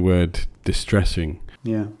etymology of the word distressing.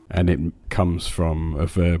 Yeah. And it comes from a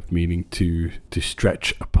verb meaning to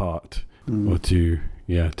stretch apart or to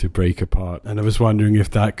break apart. And I was wondering if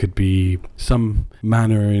that could be some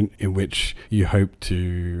manner in which you hope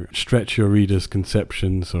to stretch your reader's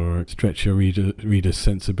conceptions or stretch your reader's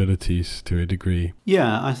sensibilities to a degree.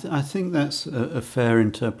 Yeah, I think that's a fair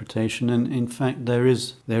interpretation. And in fact, there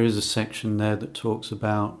is a section there that talks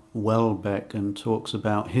about Welbeck and talks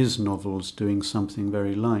about his novels doing something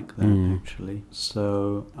very like that, actually.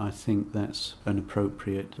 So I think that's an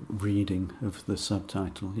appropriate reading of the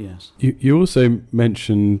subtitle, yes. You also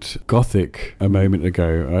mentioned Gothic a moment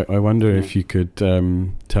ago. I wonder if you could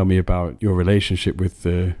tell me about your relationship with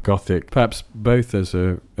the Gothic, perhaps both as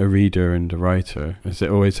a reader and a writer. Has it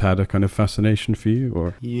always had a kind of fascination for you?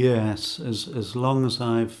 Or yes, as long as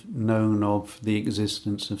I've known of the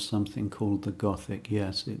existence of something called the Gothic,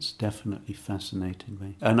 yes, it's definitely fascinated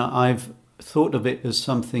me. And I've thought of it as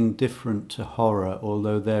something different to horror,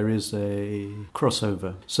 although there is a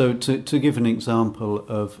crossover. So to give an example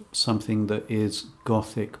of something that is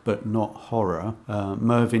Gothic but not horror,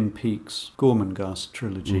 Mervyn Peake's Gormenghast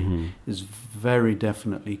trilogy is very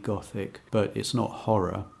definitely Gothic, but it's not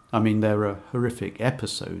horror. I mean, there are horrific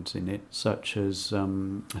episodes in it, such as,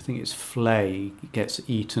 I think it's Flay gets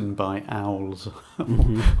eaten by owls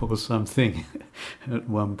or something at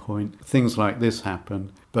one point. Things like this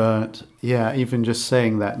happen. But, yeah, even just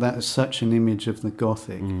saying that is such an image of the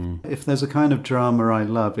Gothic. If there's a kind of drama I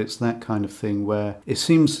love, it's that kind of thing where it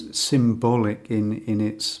seems symbolic in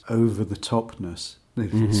its over-the-topness.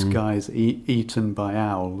 This guy's eaten by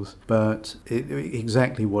owls, but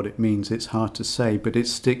exactly what it means, it's hard to say, but it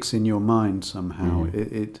sticks in your mind somehow.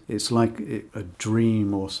 It's like a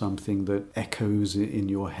dream or something that echoes in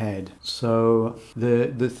your head. So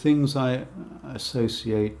the things I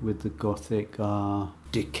associate with the Gothic are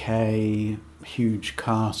decay, huge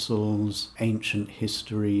castles, ancient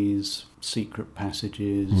histories, secret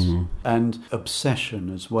passages, and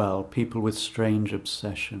obsession as well, people with strange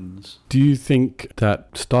obsessions. do you think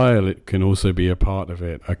that style it can also be a part of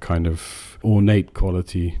it, a kind of ornate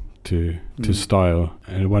quality to style?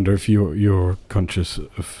 And I wonder if you're conscious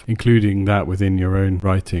of including that within your own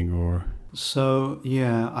writing, or... So,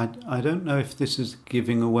 yeah, I don't know if this is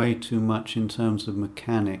giving away too much in terms of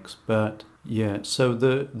mechanics, but yeah, so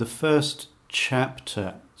the first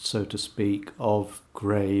chapter, so to speak, of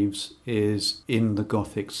Graves is in the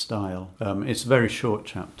Gothic style. It's a very short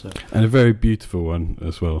chapter. And a very beautiful one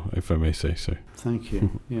as well, if I may say so. Thank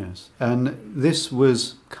you, yes. And this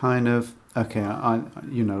was kind of, okay, I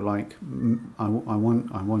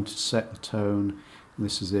want to set the tone.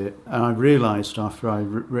 This is it. And I realised after I'd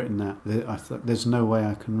written that I thought there's no way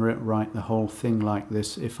I can write the whole thing like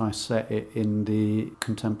this if I set it in the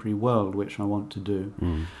contemporary world, which I want to do,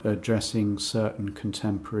 addressing certain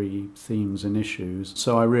contemporary themes and issues.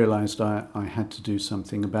 So I realised I had to do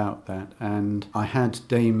something about that. And I had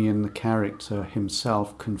Damien, the character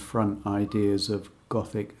himself, confront ideas of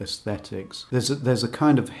Gothic aesthetics. There's a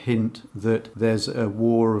kind of hint that there's a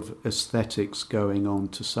war of aesthetics going on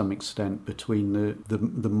to some extent between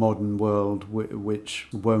the modern world, which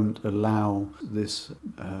won't allow this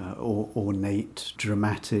ornate,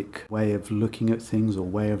 dramatic way of looking at things or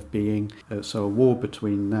way of being. So a war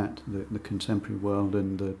between that, the contemporary world,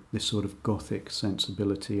 and this sort of Gothic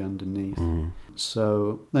sensibility underneath.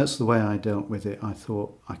 So that's the way I dealt with it. I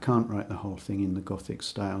thought, I can't write the whole thing in the Gothic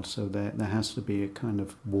style, so there has to be a kind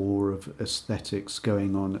of war of aesthetics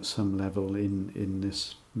going on at some level in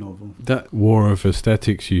this novel. That war of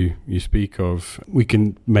aesthetics you speak of, we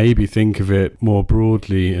can maybe think of it more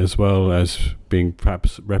broadly as well as being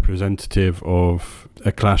perhaps representative of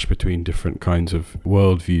a clash between different kinds of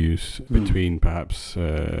worldviews, between perhaps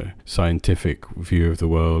a scientific view of the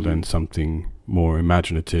world and something more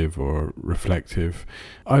imaginative or reflective.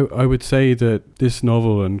 I would say that this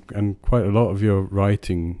novel and quite a lot of your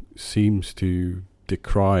writing seems to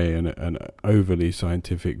decry an overly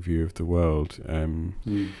scientific view of the world.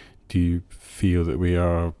 Do you feel that we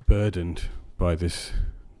are burdened by this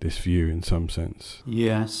view in some sense?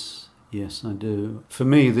 Yes, I do. For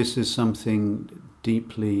me, this is something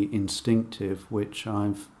deeply instinctive, which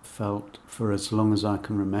I've felt for as long as I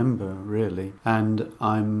can remember, really. And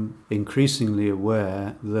I'm increasingly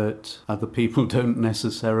aware that other people don't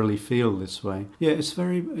necessarily feel this way. Yeah, it's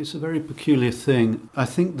a very peculiar thing. I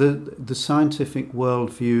think that the scientific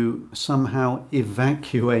worldview somehow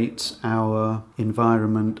evacuates our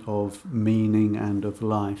environment of meaning and of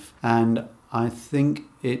life. And I think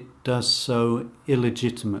it does so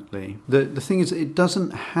illegitimately. The thing is, it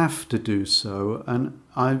doesn't have to do so, and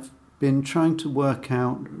I've been trying to work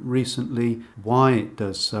out recently why it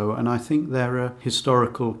does so, and I think there are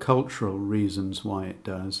historical, cultural reasons why it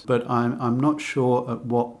does. But I'm not sure at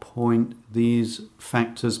what point these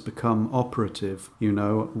factors become operative,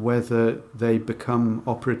 whether they become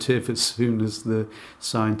operative as soon as the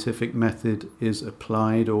scientific method is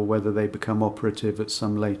applied or whether they become operative at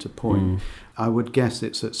some later point. I would guess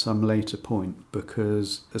it's at some later point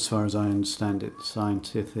because, as far as I understand it,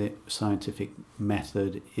 the scientific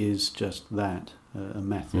method is just that, a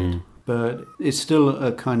method. But it's still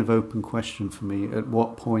a kind of open question for me at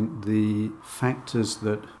what point the factors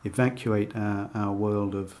that evacuate our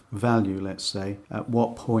world of value, let's say, at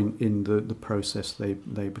what point in the process they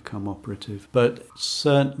become operative. But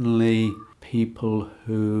certainly people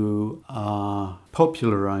who are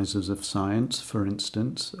popularizers of science, for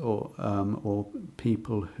instance, or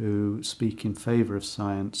people who speak in favor of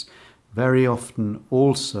science, very often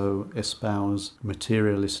also espouse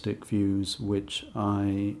materialistic views which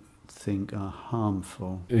I think are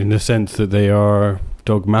harmful. In the sense that they are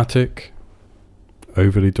dogmatic,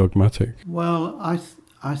 overly dogmatic? Well,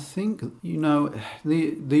 I think,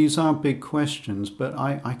 these are big questions, but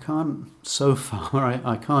I can't, so far,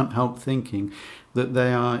 I can't help thinking that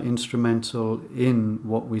they are instrumental in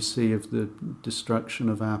what we see of the destruction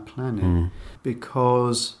of our planet,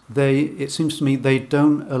 because it seems to me, they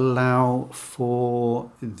don't allow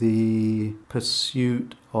for the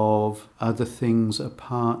pursuit of other things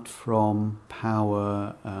apart from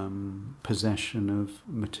power, possession of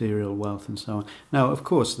material wealth and so on. Now, of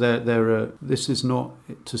course, this is not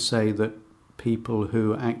to say that people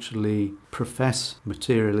who actually profess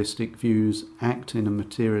materialistic views act in a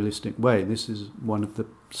materialistic way. This is one of the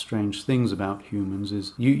strange things about humans,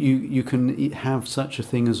 is you can have such a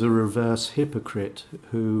thing as a reverse hypocrite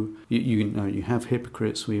who, you have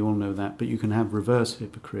hypocrites, we all know that, but you can have reverse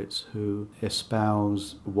hypocrites who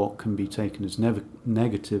espouse what can be taken as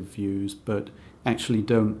negative views, but actually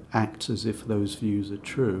don't act as if those views are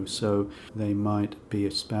true. So they might be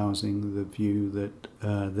espousing the view that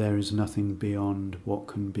there is nothing beyond what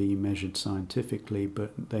can be measured scientifically,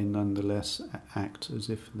 but they nonetheless act as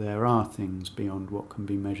if there are things beyond what can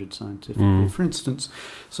be measured scientifically. For instance,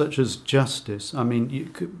 such as justice. I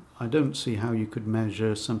mean, I don't see how you could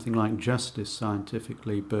measure something like justice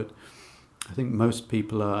scientifically, but I think most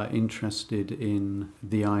people are interested in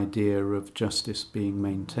the idea of justice being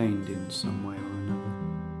maintained in some way or another.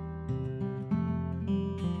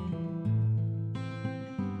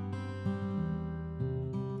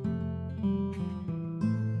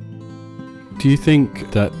 Do you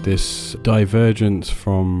think that this divergence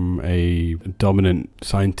from a dominant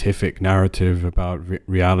scientific narrative about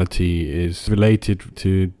reality is related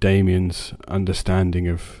to Damien's understanding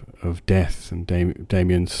of death and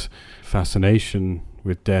Damien's fascination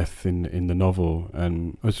with death in the novel?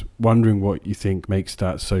 And I was wondering what you think makes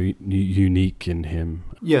that so unique in him.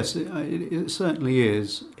 Yes, it certainly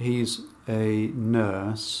is. He's a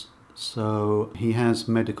nurse, so he has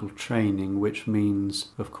medical training, which means,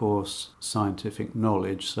 of course, scientific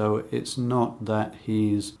knowledge. So it's not that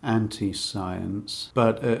he's anti-science,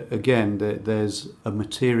 but again, there's a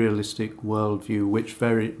materialistic worldview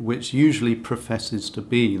which usually professes to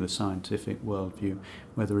be the scientific worldview,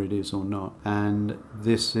 whether it is or not. And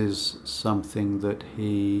this is something that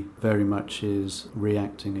he very much is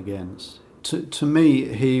reacting against. To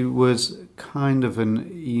me, he was kind of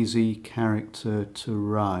an easy character to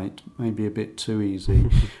write, maybe a bit too easy,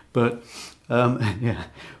 but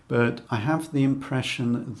but I have the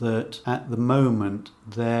impression that at the moment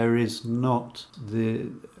there is not the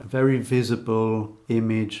very visible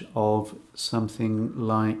image of something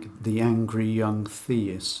like the angry young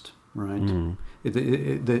theist, right?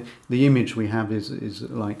 The image we have is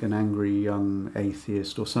like an angry young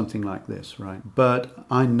atheist or something like this, right? But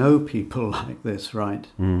I know people like this, right?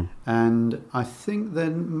 And I think they're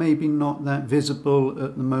maybe not that visible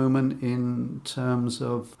at the moment in terms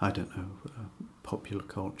of, I don't know, popular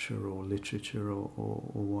culture or literature or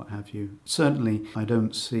what have you. Certainly, I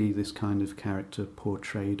don't see this kind of character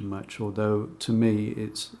portrayed much, although to me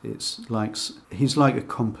it's like he's like a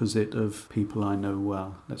composite of people I know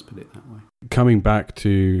well, let's put it that way. Coming back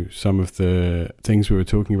to some of the things we were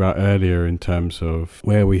talking about earlier in terms of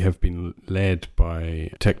where we have been led by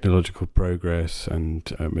technological progress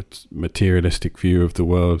and a materialistic view of the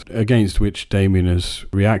world, against which Damien is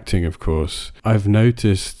reacting, of course, I've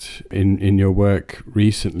noticed in your work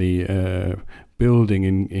recently building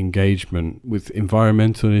engagement with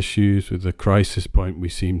environmental issues, with the crisis point we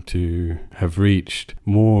seem to have reached,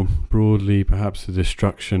 more broadly perhaps the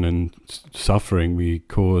destruction and suffering we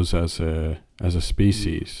cause as a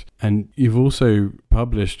species. And you've also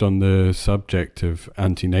published on the subject of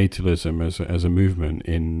antinatalism as a movement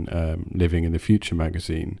in Living in the Future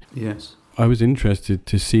magazine. Yes. I was interested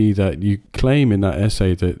to see that you claim in that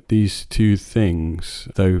essay that these two things,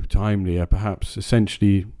 though timely, are perhaps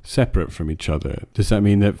essentially separate from each other. Does that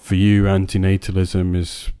mean that for you antinatalism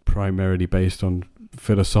is primarily based on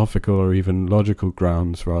philosophical or even logical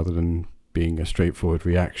grounds rather than being a straightforward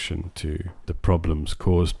reaction to the problems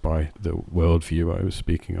caused by the worldview I was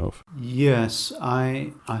speaking of? Yes,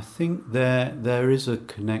 I think there is a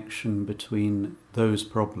connection between those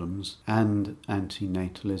problems and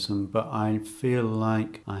antinatalism, but I feel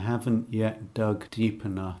like I haven't yet dug deep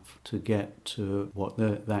enough to get to what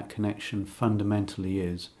that connection fundamentally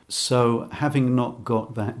is. So, having not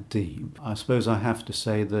got that deep, I suppose I have to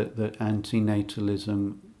say that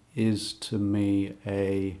antinatalism is to me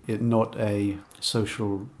not a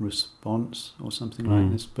social response or something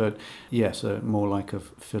like this, but yes, more like a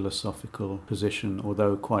philosophical position,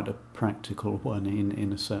 although quite a practical one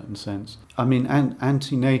in a certain sense. I mean,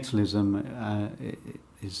 antinatalism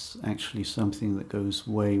is actually something that goes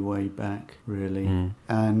way, way back, really.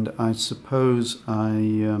 And I suppose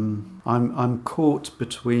I'm caught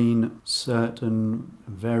between certain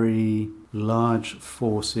very large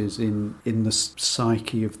forces in the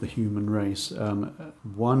psyche of the human race.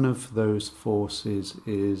 One of those forces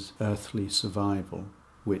is earthly survival,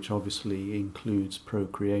 which obviously includes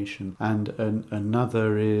procreation, and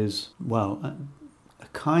another is, well, a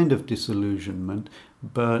kind of disillusionment,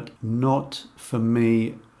 but not for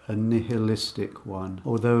me a nihilistic one,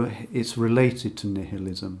 although it's related to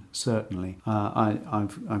nihilism, certainly.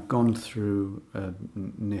 I've gone through a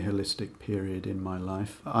nihilistic period in my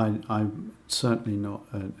life. I'm certainly not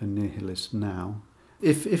a nihilist now.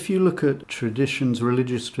 If you look at traditions,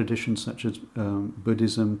 religious traditions such as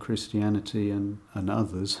Buddhism, Christianity and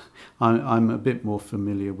others, I'm a bit more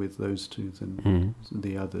familiar with those two than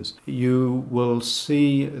the others. You will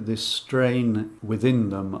see this strain within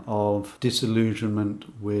them of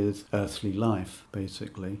disillusionment with earthly life,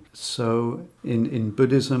 basically. So in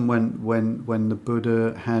Buddhism, when the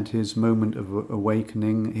Buddha had his moment of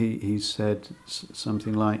awakening, he said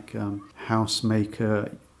something like,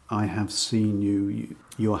 "Housemaker, I have seen you.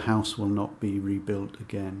 Your house will not be rebuilt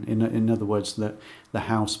again." In other words, that the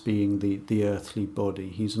house being the earthly body,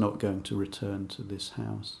 he's not going to return to this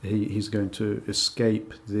house. He's going to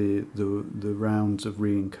escape the rounds of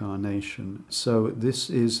reincarnation. So this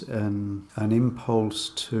is an impulse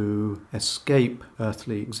to escape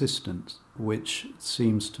earthly existence, which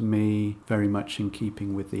seems to me very much in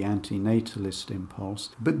keeping with the antinatalist impulse.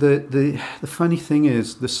 But the funny thing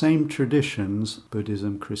is, the same traditions,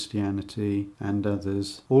 Buddhism, Christianity and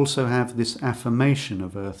others, also have this affirmation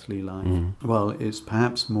of earthly life. Well, it's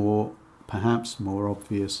perhaps more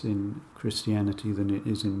obvious in Christianity than it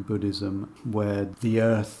is in Buddhism, where the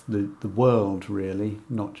earth, the world really,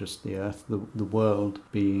 not just the earth, the world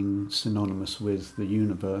being synonymous with the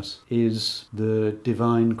universe, is the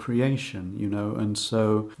divine creation, and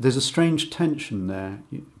so there's a strange tension there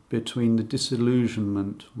between the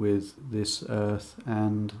disillusionment with this earth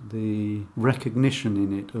and the recognition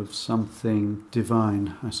in it of something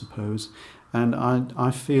divine, I suppose. And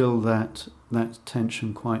I feel that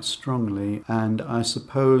tension quite strongly, and I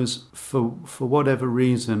suppose for whatever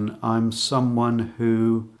reason I'm someone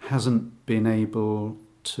who hasn't been able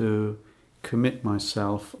to commit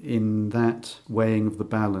myself in that weighing of the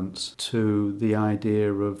balance to the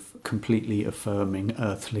idea of completely affirming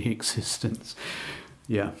earthly existence.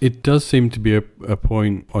 Yeah. It does seem to be a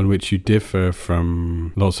point on which you differ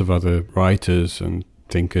from lots of other writers and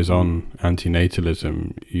thinkers on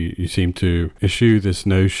antinatalism. You seem to eschew this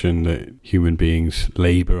notion that human beings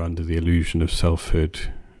labour under the illusion of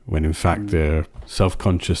selfhood, when in fact they're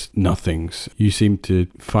self-conscious nothings. You seem to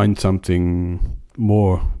find something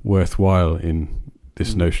more worthwhile in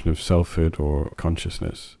this notion of selfhood or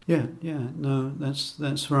consciousness. Yeah, no,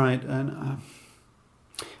 that's right, and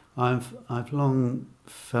I've long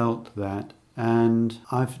felt that. And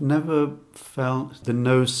I've never felt the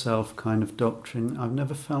no-self kind of doctrine. I've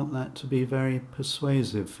never felt that to be very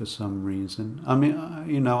persuasive for some reason. I mean,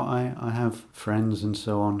 I have friends and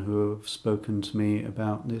so on who have spoken to me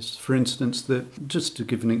about this. For instance, just to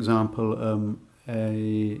give an example,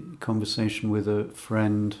 a conversation with a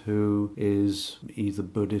friend who is either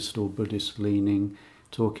Buddhist or Buddhist-leaning,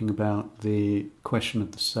 talking about the question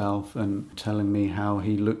of the self and telling me how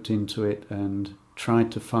he looked into it and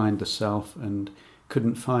tried to find the self and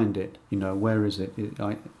couldn't find it. Where is it?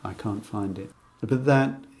 I can't find it. But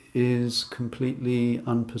that is completely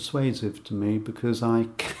unpersuasive to me, because I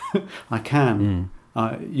can.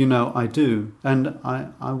 I do. And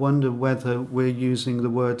I wonder whether we're using the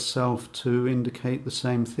word self to indicate the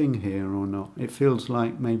same thing here or not. It feels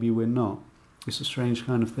like maybe we're not. It's a strange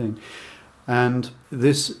kind of thing. And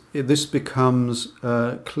this becomes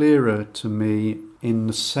clearer to me in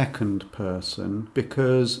the second person,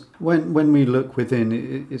 because when we look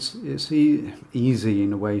within, it's easy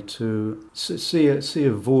in a way to see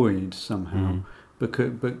a void somehow.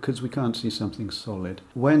 Because we can't see something solid.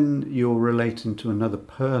 When you're relating to another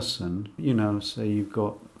person, say you've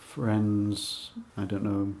got friends, I don't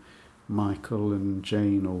know, Michael and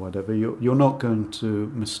Jane or whatever, you're not going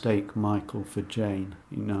to mistake Michael for Jane,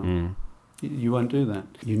 You won't do that.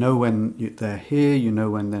 You know when they're here, you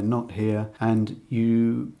know when they're not here, and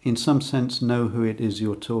you, in some sense, know who it is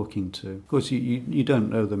you're talking to. Of course, you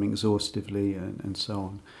don't know them exhaustively and so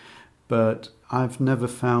on. But I've never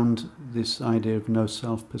found this idea of no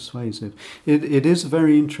self-persuasive. It is a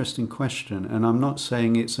very interesting question, and I'm not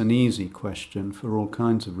saying it's an easy question for all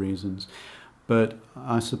kinds of reasons. But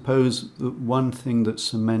I suppose the one thing that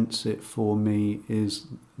cements it for me is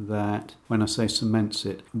that, when I say cements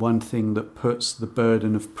it, one thing that puts the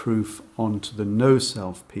burden of proof onto the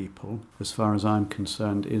no-self people, as far as I'm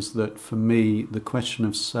concerned, is that for me the question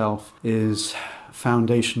of self is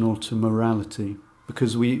foundational to morality.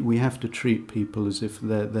 Because we have to treat people as if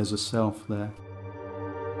there's a self there.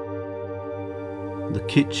 The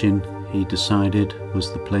kitchen, he decided,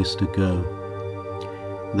 was the place to go.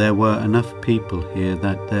 There were enough people here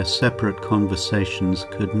that their separate conversations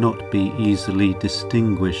could not be easily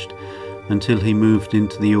distinguished until he moved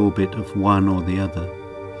into the orbit of one or the other.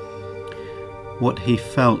 What he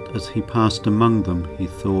felt as he passed among them, he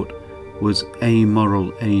thought, was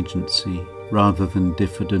amoral agency rather than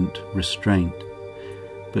diffident restraint.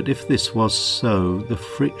 But if this was so, the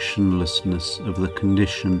frictionlessness of the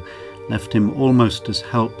condition left him almost as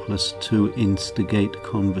helpless to instigate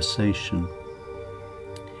conversation.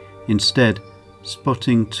 Instead,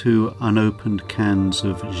 spotting 2 unopened cans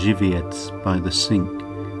of Żywiec by the sink,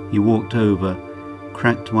 he walked over,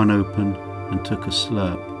 cracked one open, and took a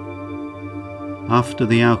slurp. After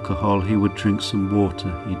the alcohol, he would drink some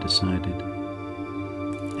water, he decided.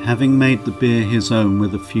 Having made the beer his own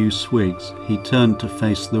with a few swigs, he turned to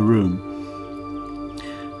face the room.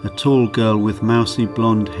 A tall girl with mousy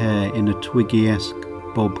blonde hair in a Twiggy-esque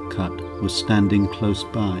bob cut was standing close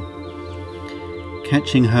by.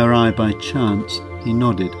 Catching her eye by chance, he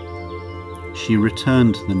nodded. She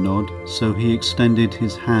returned the nod, so he extended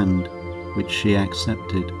his hand, which she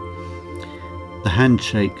accepted. The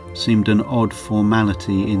handshake seemed an odd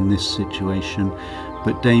formality in this situation,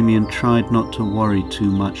 but Damien tried not to worry too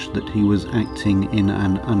much that he was acting in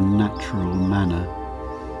an unnatural manner.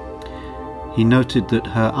 He noted that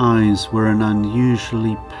her eyes were an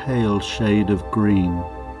unusually pale shade of green.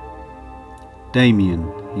 "Damien,"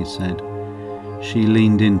 he said. She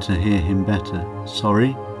leaned in to hear him better.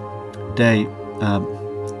 "Sorry?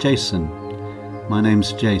 Jason. My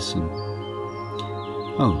name's Jason."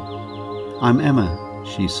 "Oh, I'm Emma,"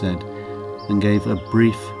 she said, and gave a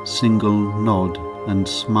brief single nod and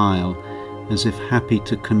smile, as if happy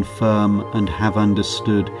to confirm and have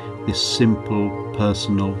understood this simple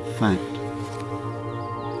personal fact.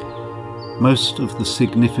 Most of the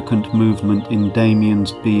significant movement in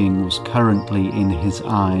Damien's being was currently in his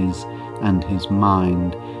eyes and his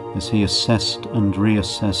mind as he assessed and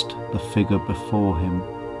reassessed the figure before him.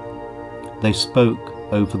 They spoke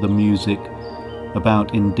over the music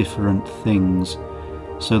about indifferent things,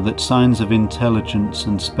 so that signs of intelligence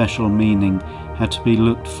and special meaning had to be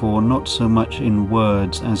looked for not so much in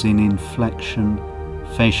words as in inflection,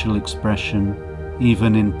 facial expression,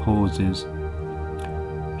 even in pauses.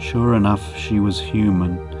 Sure enough, she was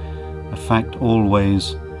human, a fact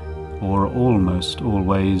always, or almost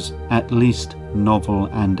always, at least novel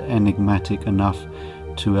and enigmatic enough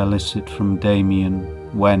to elicit from Damien,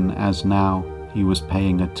 when, as now, he was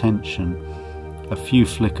paying attention, a few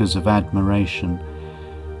flickers of admiration.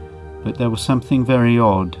 But there was something very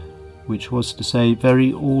odd, which was to say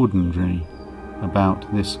very ordinary,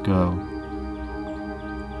 about this girl.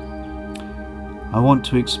 "I want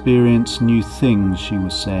to experience new things," she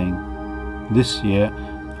was saying. "This year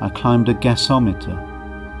I climbed a gasometer."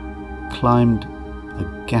 Climbed a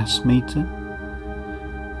gas meter?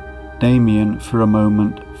 Damien, for a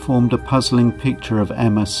moment, formed a puzzling picture of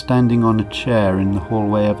Emma standing on a chair in the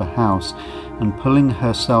hallway of a house and pulling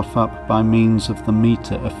herself up by means of the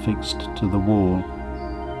meter affixed to the wall.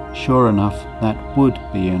 Sure enough, that would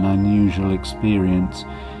be an unusual experience,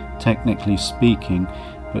 technically speaking,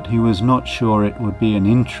 but he was not sure it would be an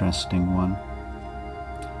interesting one.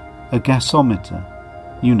 A gasometer,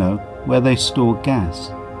 you know, where they store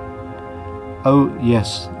gas. "Oh,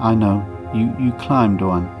 yes, I know. You climbed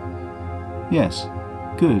one." "Yes.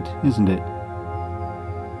 Good, isn't it?"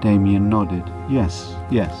 Damien nodded. Yes.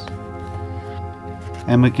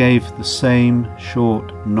 Emma gave the same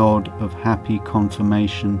short nod of happy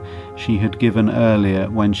confirmation she had given earlier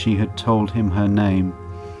when she had told him her name.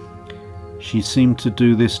 She seemed to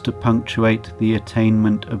do this to punctuate the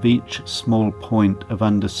attainment of each small point of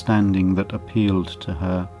understanding that appealed to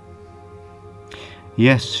her.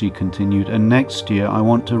 "Yes," she continued, "and next year I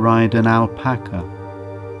want to ride an alpaca."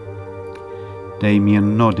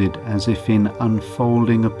 Damien nodded as if in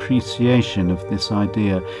unfolding appreciation of this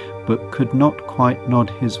idea, but could not quite nod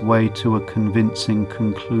his way to a convincing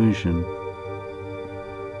conclusion.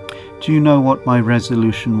 "Do you know what my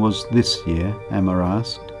resolution was this year?" Emma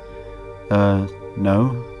asked.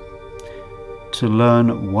 No. To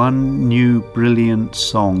learn one new brilliant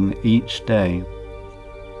song each day."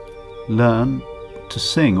 "Learn? To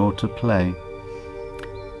sing or to play?"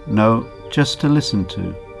 "No, just to listen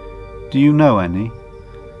to. Do you know any?"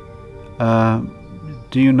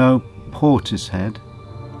 Do you know Portishead?"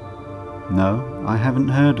 "No, I haven't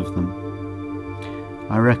heard of them."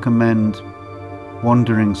 "I recommend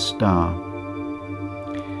Wandering Star."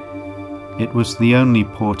 It was the only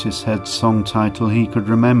Portishead song title he could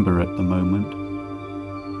remember at the moment.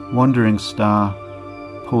 Wandering Star,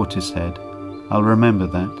 Portishead. I'll remember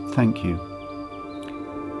that, thank you.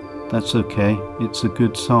 "That's okay, it's a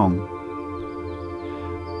good song."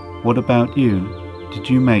 "What about you? Did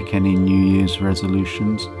you make any New Year's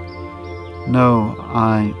resolutions?" "No,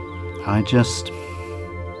 I just...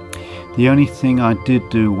 The only thing I did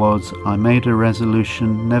do was I made a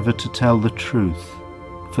resolution never to tell the truth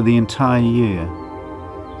for the entire year."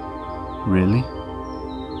 "Really?"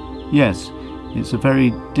 "Yes, it's a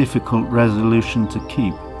very difficult resolution to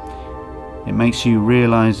keep. It makes you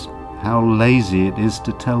realize how lazy it is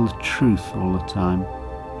to tell the truth all the time."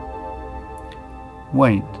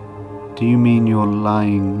 "Wait, do you mean you're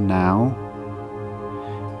lying now?"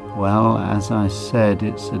 "Well, as I said,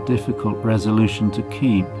 it's a difficult resolution to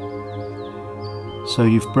keep." "So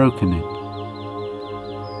you've broken it?"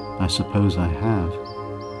 "I suppose I have."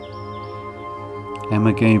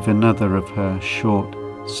 Emma gave another of her short,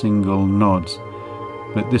 single nods,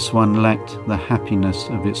 but this one lacked the happiness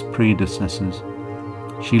of its predecessors.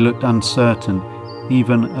 She looked uncertain,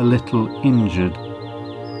 even a little injured.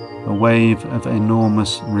 A wave of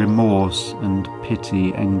enormous remorse and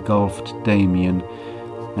pity engulfed Damien,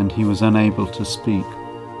 and he was unable to speak.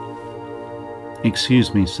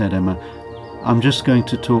 "Excuse me," said Emma. "I'm just going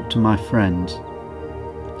to talk to my friends."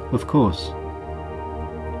 "Of course."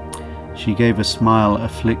 She gave a smile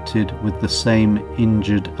afflicted with the same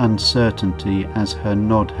injured uncertainty as her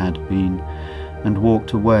nod had been, and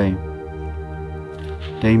walked away.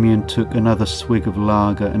 Damien took another swig of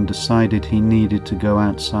lager and decided he needed to go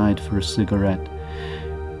outside for a cigarette.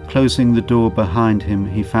 Closing the door behind him,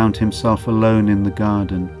 he found himself alone in the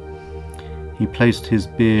garden. He placed his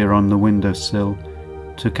beer on the windowsill,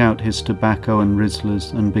 took out his tobacco and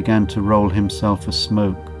Rizlas, and began to roll himself a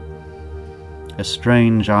smoke. A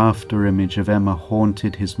strange after-image of Emma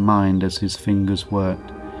haunted his mind as his fingers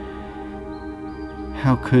worked.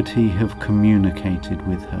 How could he have communicated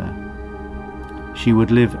with her? She would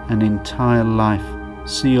live an entire life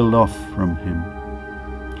sealed off from him.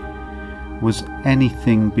 Was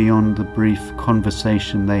anything beyond the brief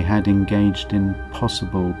conversation they had engaged in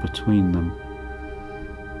possible between them?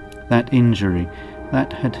 That injury,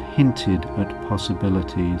 that had hinted at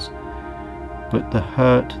possibilities, but the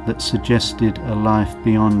hurt that suggested a life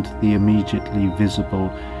beyond the immediately visible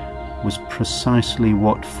was precisely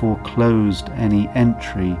what foreclosed any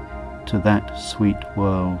entry to that sweet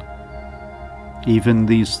world. Even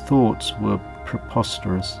these thoughts were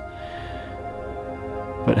preposterous.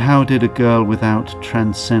 But how did a girl without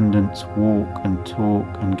transcendence walk and talk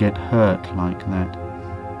and get hurt like that?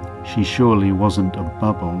 She surely wasn't a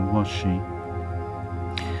bubble, was she?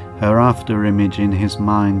 Her after-image in his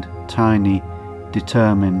mind, tiny,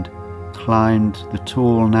 determined, climbed the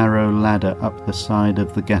tall, narrow ladder up the side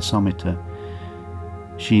of the gasometer.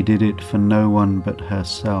 She did it for no one but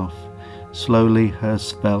herself. Slowly her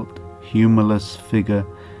svelte, humorless figure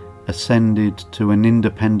ascended to an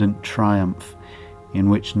independent triumph in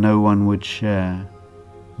which no one would share,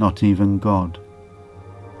 not even God.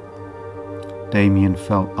 Damien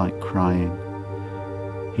felt like crying.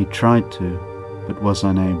 He tried to, but was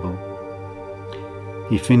unable.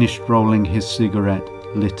 He finished rolling his cigarette,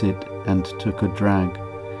 lit it, and took a drag.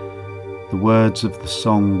 The words of the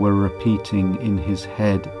song were repeating in his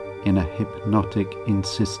head in a hypnotic,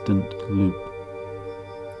 insistent loop.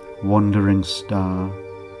 Wandering star,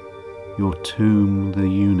 your tomb the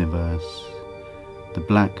universe, the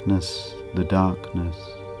blackness, the darkness,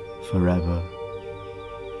 forever.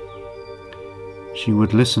 She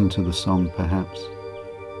would listen to the song, perhaps.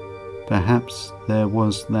 Perhaps there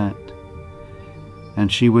was that,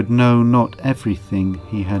 and she would know not everything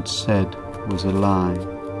he had said was a lie.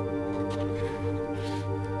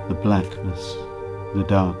 The blackness, the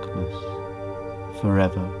darkness,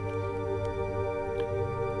 forever.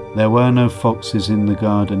 There were no foxes in the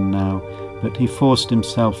garden now, but he forced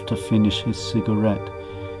himself to finish his cigarette,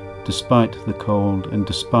 despite the cold and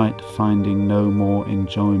despite finding no more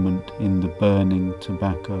enjoyment in the burning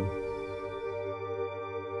tobacco.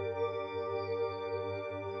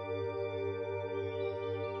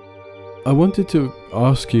 I wanted to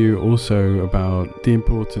ask you also about the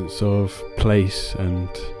importance of place and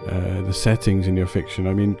the settings in your fiction.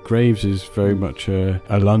 I mean, Graves is very much a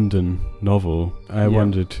London novel. I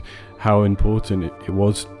wondered how important it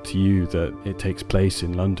was to you that it takes place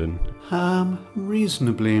in London.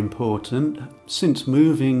 Reasonably important. Since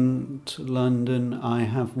moving to London, I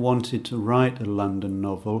have wanted to write a London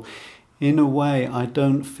novel. In a way, I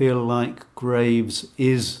don't feel like Graves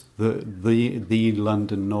is the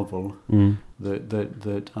London novel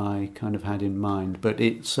that I kind of had in mind, but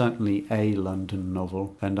it's certainly a London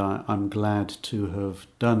novel, and I'm glad to have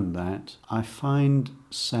done that. I find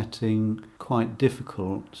setting quite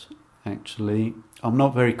difficult, actually. I'm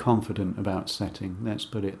not very confident about setting, let's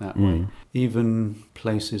put it that way. Even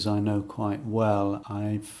places I know quite well,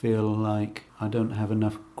 I feel like I don't have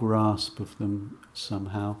enough grasp of them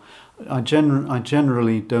somehow. I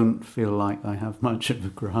generally don't feel like I have much of a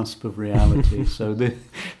grasp of reality, so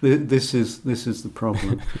this is the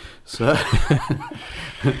problem. So,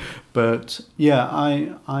 but yeah,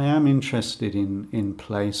 I am interested in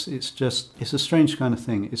place. It's a strange kind of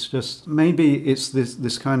thing. It's just maybe it's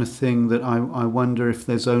this kind of thing that I wonder if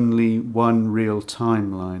there's only one real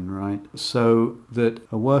timeline, right? So that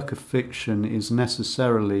a work of fiction is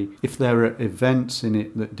necessarily, if there are events in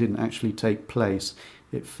it that didn't actually take place,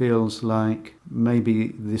 it feels like maybe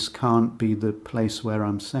this can't be the place where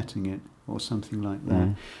I'm setting it, or something like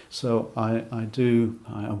that. So I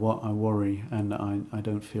worry, and I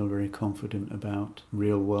don't feel very confident about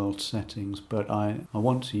real world settings, but I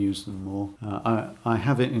want to use them more. I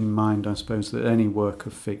have it in mind, I suppose, that any work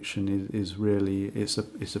of fiction is really it's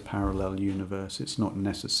a parallel universe. It's not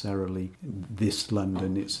necessarily this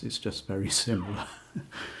London. It's just very similar.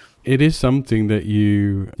 It is something that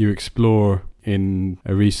you explore in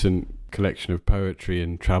a recent collection of poetry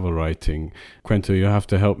and travel writing. Quento, you have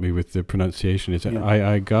to help me with the pronunciation. Is it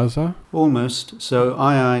I Gaza? Almost. So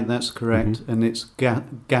I that's correct, and it's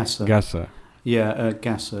Gasa. Gasa. Yeah,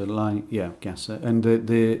 Gasa, Gasa. And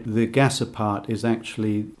the Gasa part is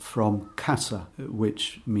actually from Casa,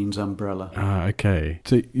 which means umbrella. Ah, okay.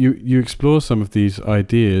 So you explore some of these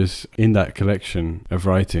ideas in that collection of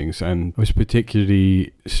writings, and I was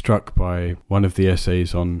particularly struck by one of the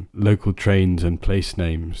essays on local trains and place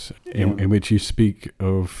names, in which you speak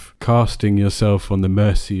of casting yourself on the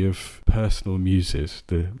mercy of personal muses,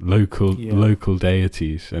 the local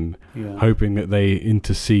deities, and hoping that they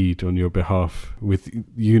intercede on your behalf with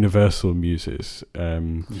universal muses.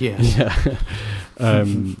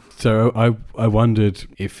 So I wondered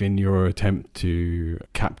if in your attempt to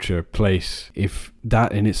capture place, if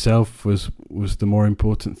that in itself was the more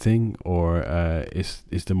important thing, or is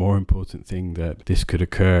the more important thing that this could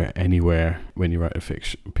occur anywhere when you write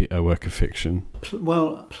a work of fiction?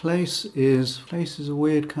 Well, place is a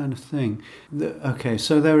weird kind of thing. Okay,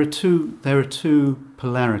 so there are two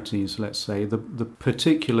polarities, let's say, the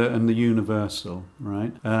particular and the universal,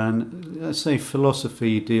 right? And let's say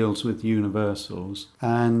philosophy deals with universals,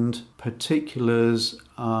 and particulars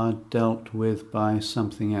are dealt with by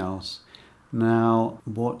something else. Now,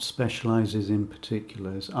 what specialises in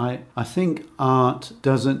particulars? I think art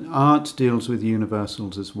deals with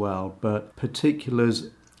universals as well, but particulars,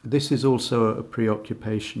 this is also a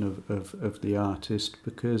preoccupation of the artist,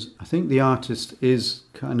 because I think the artist is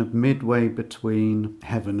kind of midway between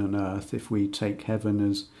heaven and earth, if we take heaven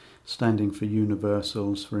as standing for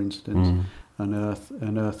universals, for instance, and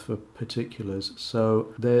earth for particulars.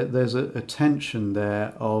 So there's a tension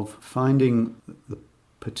there of finding the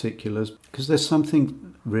particulars, because there's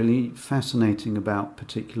something really fascinating about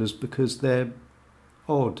particulars, because they're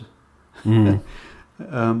odd, and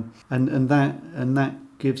that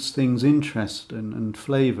gives things interest and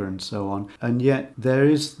flavour and so on. And yet there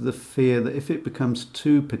is the fear that if it becomes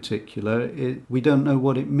too particular, we don't know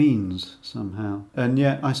what it means somehow. And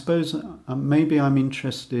yet I suppose maybe I'm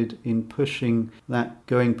interested in pushing that,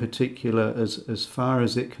 going particular as far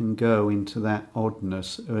as it can go into that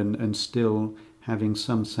oddness, and still having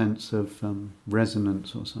some sense of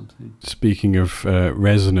resonance or something. Speaking of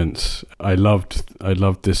resonance, I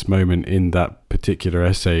loved this moment in that particular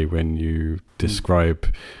essay when you describe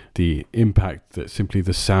the impact that simply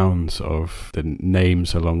the sounds of the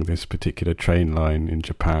names along this particular train line in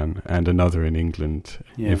Japan and another in England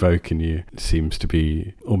evoke in you. It seems to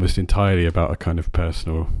be almost entirely about a kind of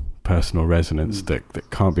personal resonance that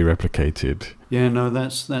can't be replicated. Yeah, no,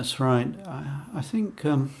 that's right. I think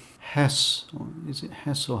Hess, is it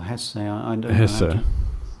Hess or Hesse? I don't Hesse. know.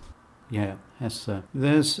 Yeah, Hesse.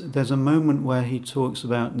 There's a moment where he talks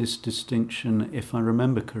about this distinction, if I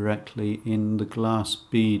remember correctly, in the Glass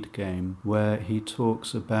Bead game, where he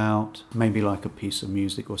talks about maybe like a piece of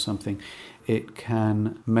music or something. It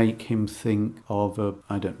can make him think of a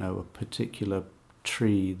particular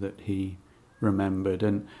tree that he remembered,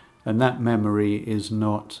 and that memory is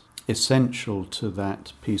not essential to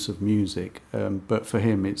that piece of music, but for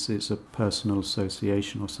him it's a personal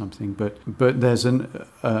association or something. But there's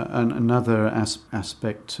another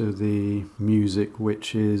aspect to the music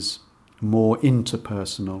which is more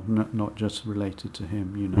interpersonal, not just related to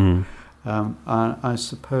him, you know. I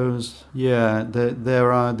suppose,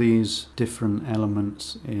 there are these different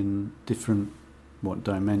elements in different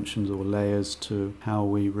dimensions or layers to how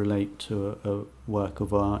we relate to a work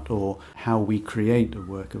of art, or how we create a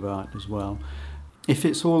work of art as well. If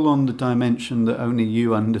it's all on the dimension that only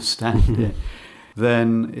you understand it,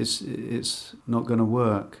 then it's not going to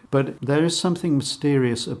work. But there is something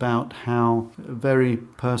mysterious about how a very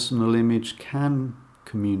personal image can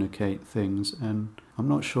communicate things, and I'm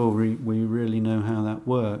not sure we really know how that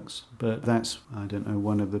works, but that's, I don't know,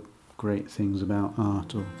 one of the great things about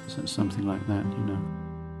art, or something like that, you know.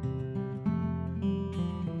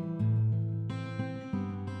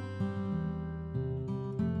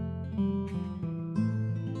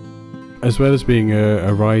 As well as being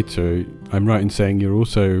a writer, I'm right in saying you're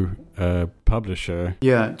also a publisher.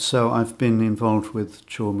 Yeah, so I've been involved with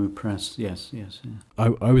Chormu Press, yes.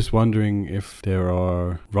 I was wondering if there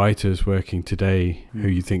are writers working today who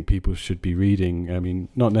you think people should be reading. I mean,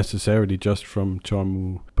 not necessarily just from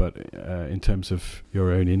Chormu, but in terms of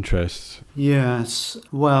your own interests. Yes,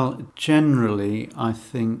 well, generally I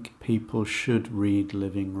think people should read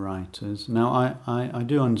living writers. Now, I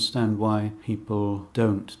do understand why people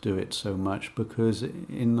don't do it so much, because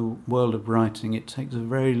in the world of writing it takes a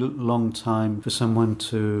very long time for someone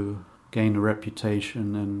to gain a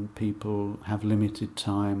reputation, and people have limited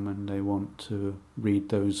time and they want to read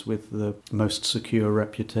those with the most secure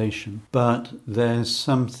reputation. But there's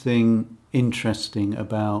something interesting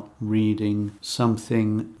about reading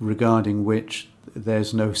something regarding which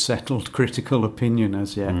there's no settled critical opinion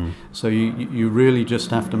as yet. So you really just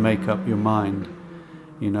have to make up your mind.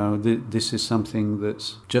 You know, this is something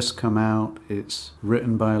that's just come out. It's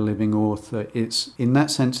written by a living author. It's, in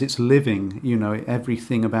that sense, it's living. You know,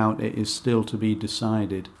 everything about it is still to be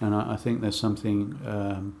decided. And I think there's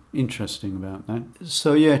something interesting about that.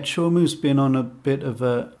 So, yeah, Chormu's been on a bit of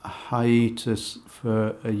a hiatus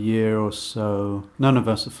for a year or so. None of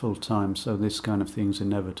us are full-time, so this kind of thing's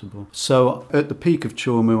inevitable. So at the peak of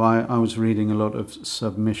Chormu, I was reading a lot of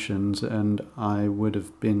submissions, and I would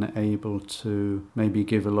have been able to maybe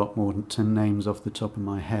give a lot more than 10 names off the top of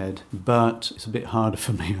my head, but it's a bit harder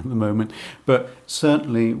for me at the moment. But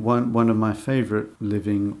certainly one of my favourite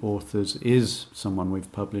living authors is someone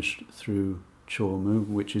we've published through Chormu,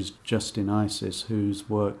 which is Justin Isis, whose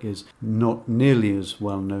work is not nearly as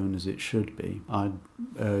well known as it should be. I'd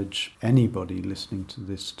urge anybody listening to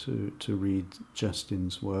this to read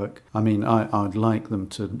Justin's work. I mean, I'd like them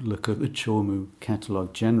to look at the Chormu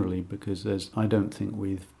catalogue generally, because I don't think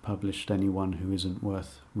we've published anyone who isn't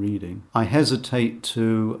worth reading. I hesitate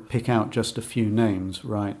to pick out just a few names,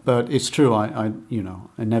 right? But it's true, I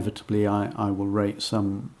inevitably I will rate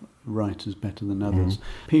some writers better than others.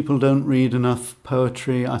 People don't read enough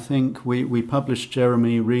poetry. I think we published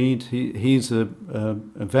Jeremy Reed. He's a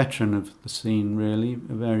veteran of the scene, really,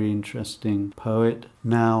 a very interesting poet.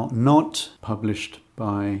 Now, not published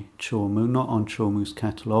by Chormu, not on Chormu's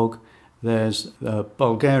catalogue. There's a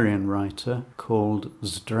Bulgarian writer called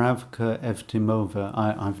Zdravka Evtimova.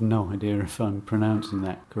 I've no idea if I'm pronouncing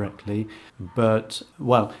that correctly, but,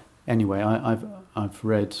 well, anyway, I've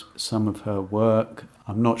read some of her work.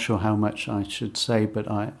 I'm not sure how much I should say, but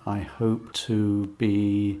I hope to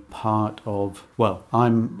be part of... Well,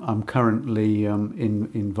 I'm currently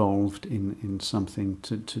involved in something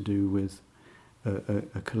to do with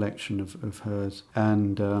a collection of hers,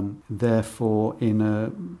 and therefore in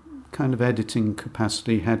a kind of editing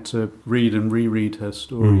capacity had to read and reread her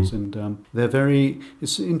stories, and they're very...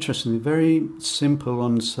 It's interesting. They're very simple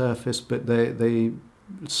on the surface, but they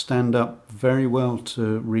stand up very well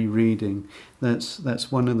to rereading.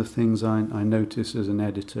 That's one of the things I notice as an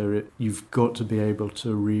editor. You've got to be able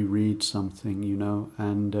to reread something,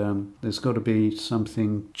 and there's got to be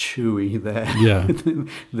something chewy there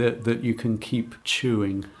that you can keep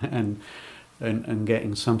chewing and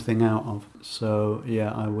getting something out of. So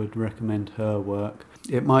yeah, I would recommend her work.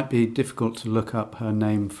 It might be difficult to look up her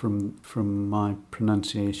name from my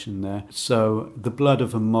pronunciation there. So The Blood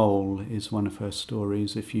of a Mole is one of her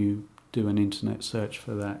stories. If you do an internet search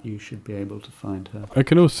for that, you should be able to find her. I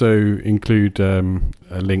can also include a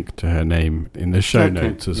link to her name in the show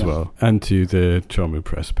notes as well, and to the Chomu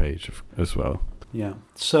Press page as well. Yeah.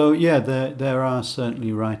 So yeah, there are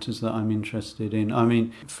certainly writers that I'm interested in. I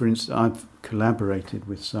mean, for instance, I've collaborated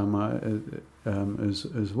with some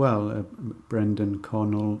as well. Brendan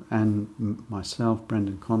Connell and myself,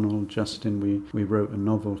 Brendan Connell, Justin. We wrote a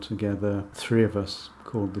novel together, three of us,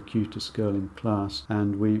 called The Cutest Girl in Class,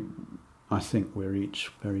 and I think we're each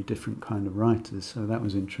very different kind of writers, so that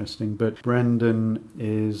was interesting. But Brendan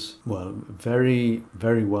is, very,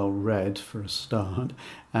 very well read for a start,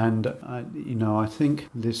 and I think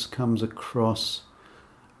this comes across.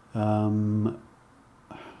 In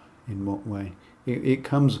what way? It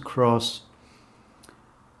comes across.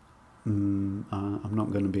 I'm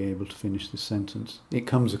not going to be able to finish this sentence. It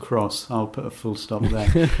comes across. I'll put a full stop there.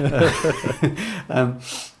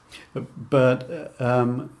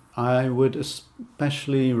 I would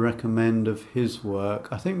especially recommend of his work.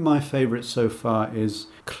 I think my favourite so far is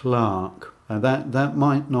Clark. That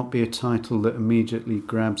might not be a title that immediately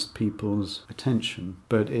grabs people's attention,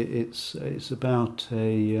 but it's about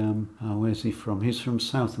where's he from? He's from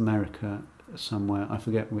South America somewhere. I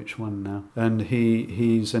forget which one now. And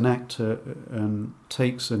he's an actor and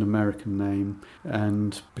takes an American name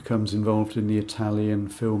and becomes involved in the Italian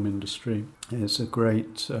film industry. It's a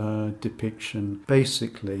great depiction,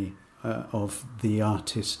 basically, of the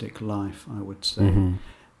artistic life, I would say. Mm-hmm.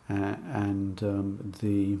 And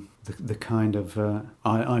the kind of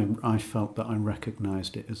I felt that I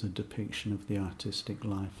recognised it as a depiction of the artistic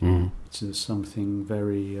life. Mm. There's something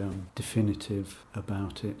very definitive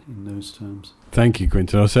about it in those terms. Thank you,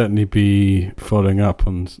 Quentin. I'll certainly be following up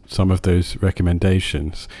on some of those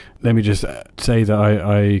recommendations. Let me just say that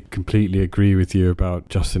I completely agree with you about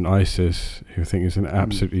Justin Isis, who I think is an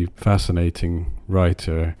absolutely fascinating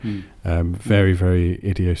writer, very, very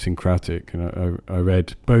idiosyncratic. And I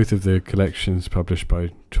read both of the collections published by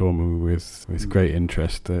Chomu with great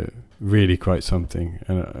interest. Really quite something.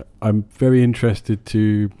 And I'm very interested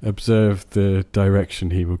to observe the direction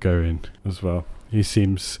he will go in as well. He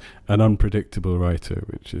seems an unpredictable writer,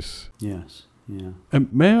 which is... Yes, yeah.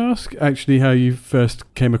 May I ask, actually, how you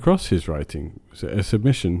first came across his writing? Was it a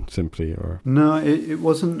submission, simply, or...? No, it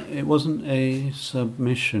wasn't a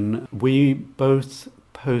submission. We both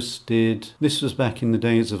posted... This was back in the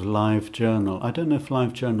days of LiveJournal. I don't know if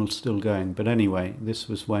LiveJournal's still going, but anyway, this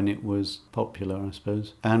was when it was popular, I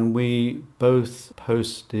suppose. And we both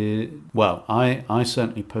posted... Well, I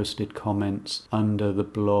certainly posted comments under the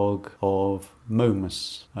blog of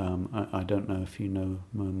Momus. I don't know if you know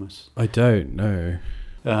Momus. I don't know.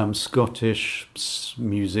 Scottish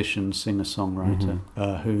musician,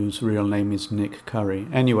 singer-songwriter, whose real name is Nick Curry.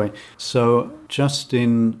 Anyway, so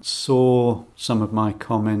Justin saw some of my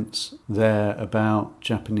comments there about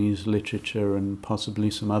Japanese literature and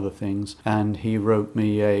possibly some other things, and he wrote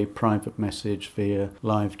me a private message via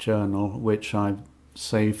LiveJournal, which I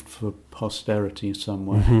saved for posterity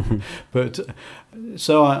somewhere. But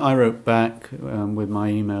so I wrote back with my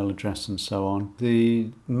email address and so on.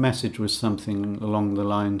 The message was something along the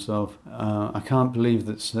lines of, I can't believe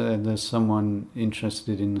that there's someone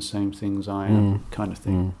interested in the same things I am, kind of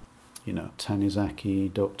thing. You know,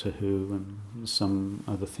 Tanizaki, Doctor Who, and some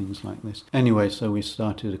other things like this. Anyway, so we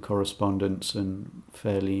started a correspondence, and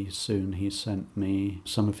fairly soon he sent me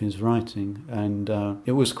some of his writing. And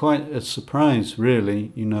it was quite a surprise,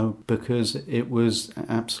 really, because it was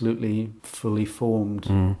absolutely fully formed.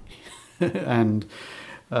 And,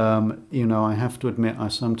 I have to admit, I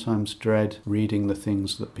sometimes dread reading the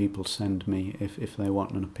things that people send me if they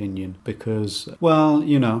want an opinion, because,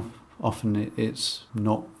 often it's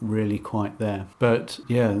not really quite there. But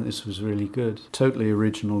yeah, this was really good. Totally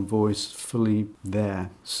original voice, fully there.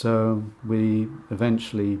 So we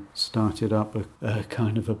eventually started up a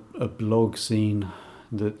kind of a blog scene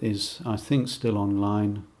that is, I think, still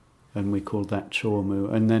online. And we called that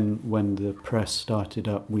Chomu. And then when the press started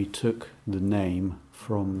up, we took the name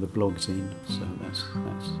from the blog scene. So that's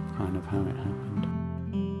kind of how it happened.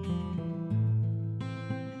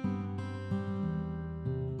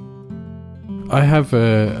 I have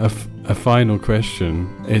a a final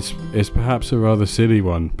question. It's perhaps a rather silly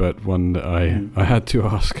one, but one that I had to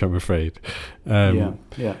ask, I'm afraid. Yeah.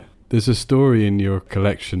 There's a story in your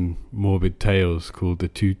collection, Morbid Tales, called The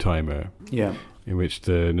Two-Timer. Yeah. In which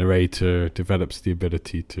the narrator develops the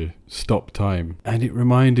ability to stop time, and it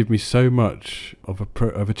reminded me so much of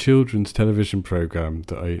a children's television program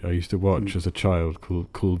that I used to watch as a child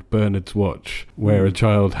called Bernard's Watch, where a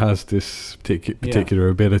child has this particular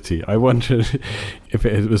ability. I wondered if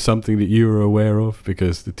it was something that you were aware of,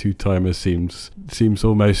 because the Two-Timer seems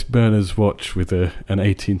almost Bernard's Watch with an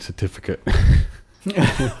 18 certificate.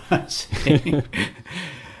 I see.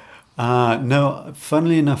 No,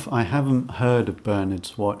 funnily enough, I haven't heard of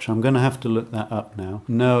Bernard's Watch. I'm going to have to look that up now.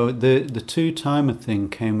 No, the two-timer thing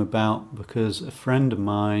came about because a friend of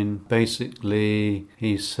mine, basically,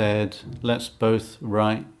 he said, let's both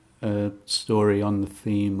write a story on the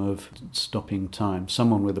theme of stopping time,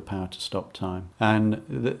 someone with the power to stop time. And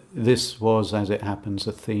this was, as it happens,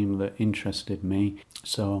 a theme that interested me.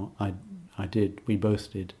 So I did, we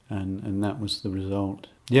both did, and that was the result.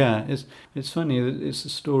 Yeah, it's funny. It's a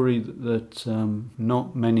story that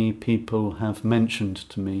not many people have mentioned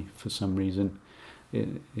to me for some reason.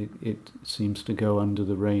 It seems to go under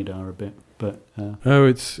the radar a bit, but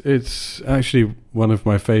it's actually one of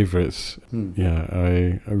my favourites. Yeah,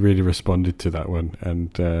 I really responded to that one,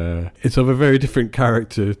 and it's of a very different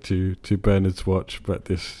character to Bernard's Watch, but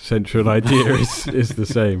this central idea is the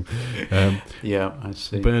same. Yeah, I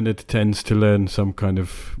see. Bernard tends to learn some kind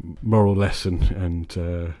of moral lesson and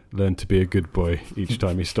learn to be a good boy each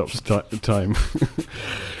time he stops time.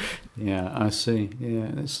 Yeah, I see. Yeah,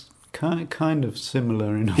 it's kind of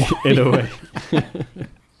similar in a way. In a way.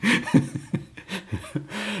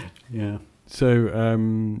 Yeah. So,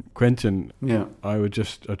 Quentin, yeah, I'd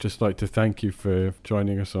just like to thank you for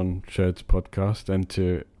joining us on Sherd's podcast, and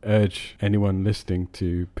to urge anyone listening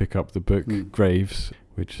to pick up the book Graves,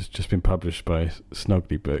 which has just been published by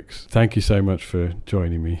Snugly Books. Thank you so much for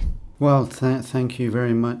joining me. Well, thank you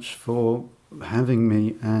very much for having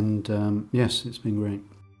me, and yes, it's been great.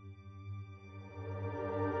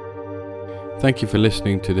 Thank you for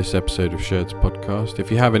listening to this episode of Sherd's podcast.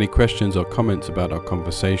 If you have any questions or comments about our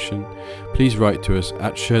conversation, please write to us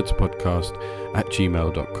at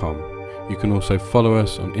sherdspodcast@gmail.com. You can also follow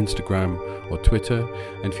us on Instagram or Twitter.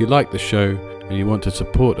 And if you like the show and you want to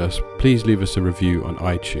support us, please leave us a review on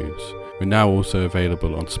iTunes. We're now also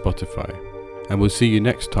available on Spotify. And we'll see you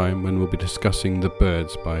next time when we'll be discussing The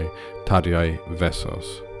Birds by Tarjei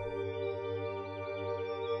Vesos.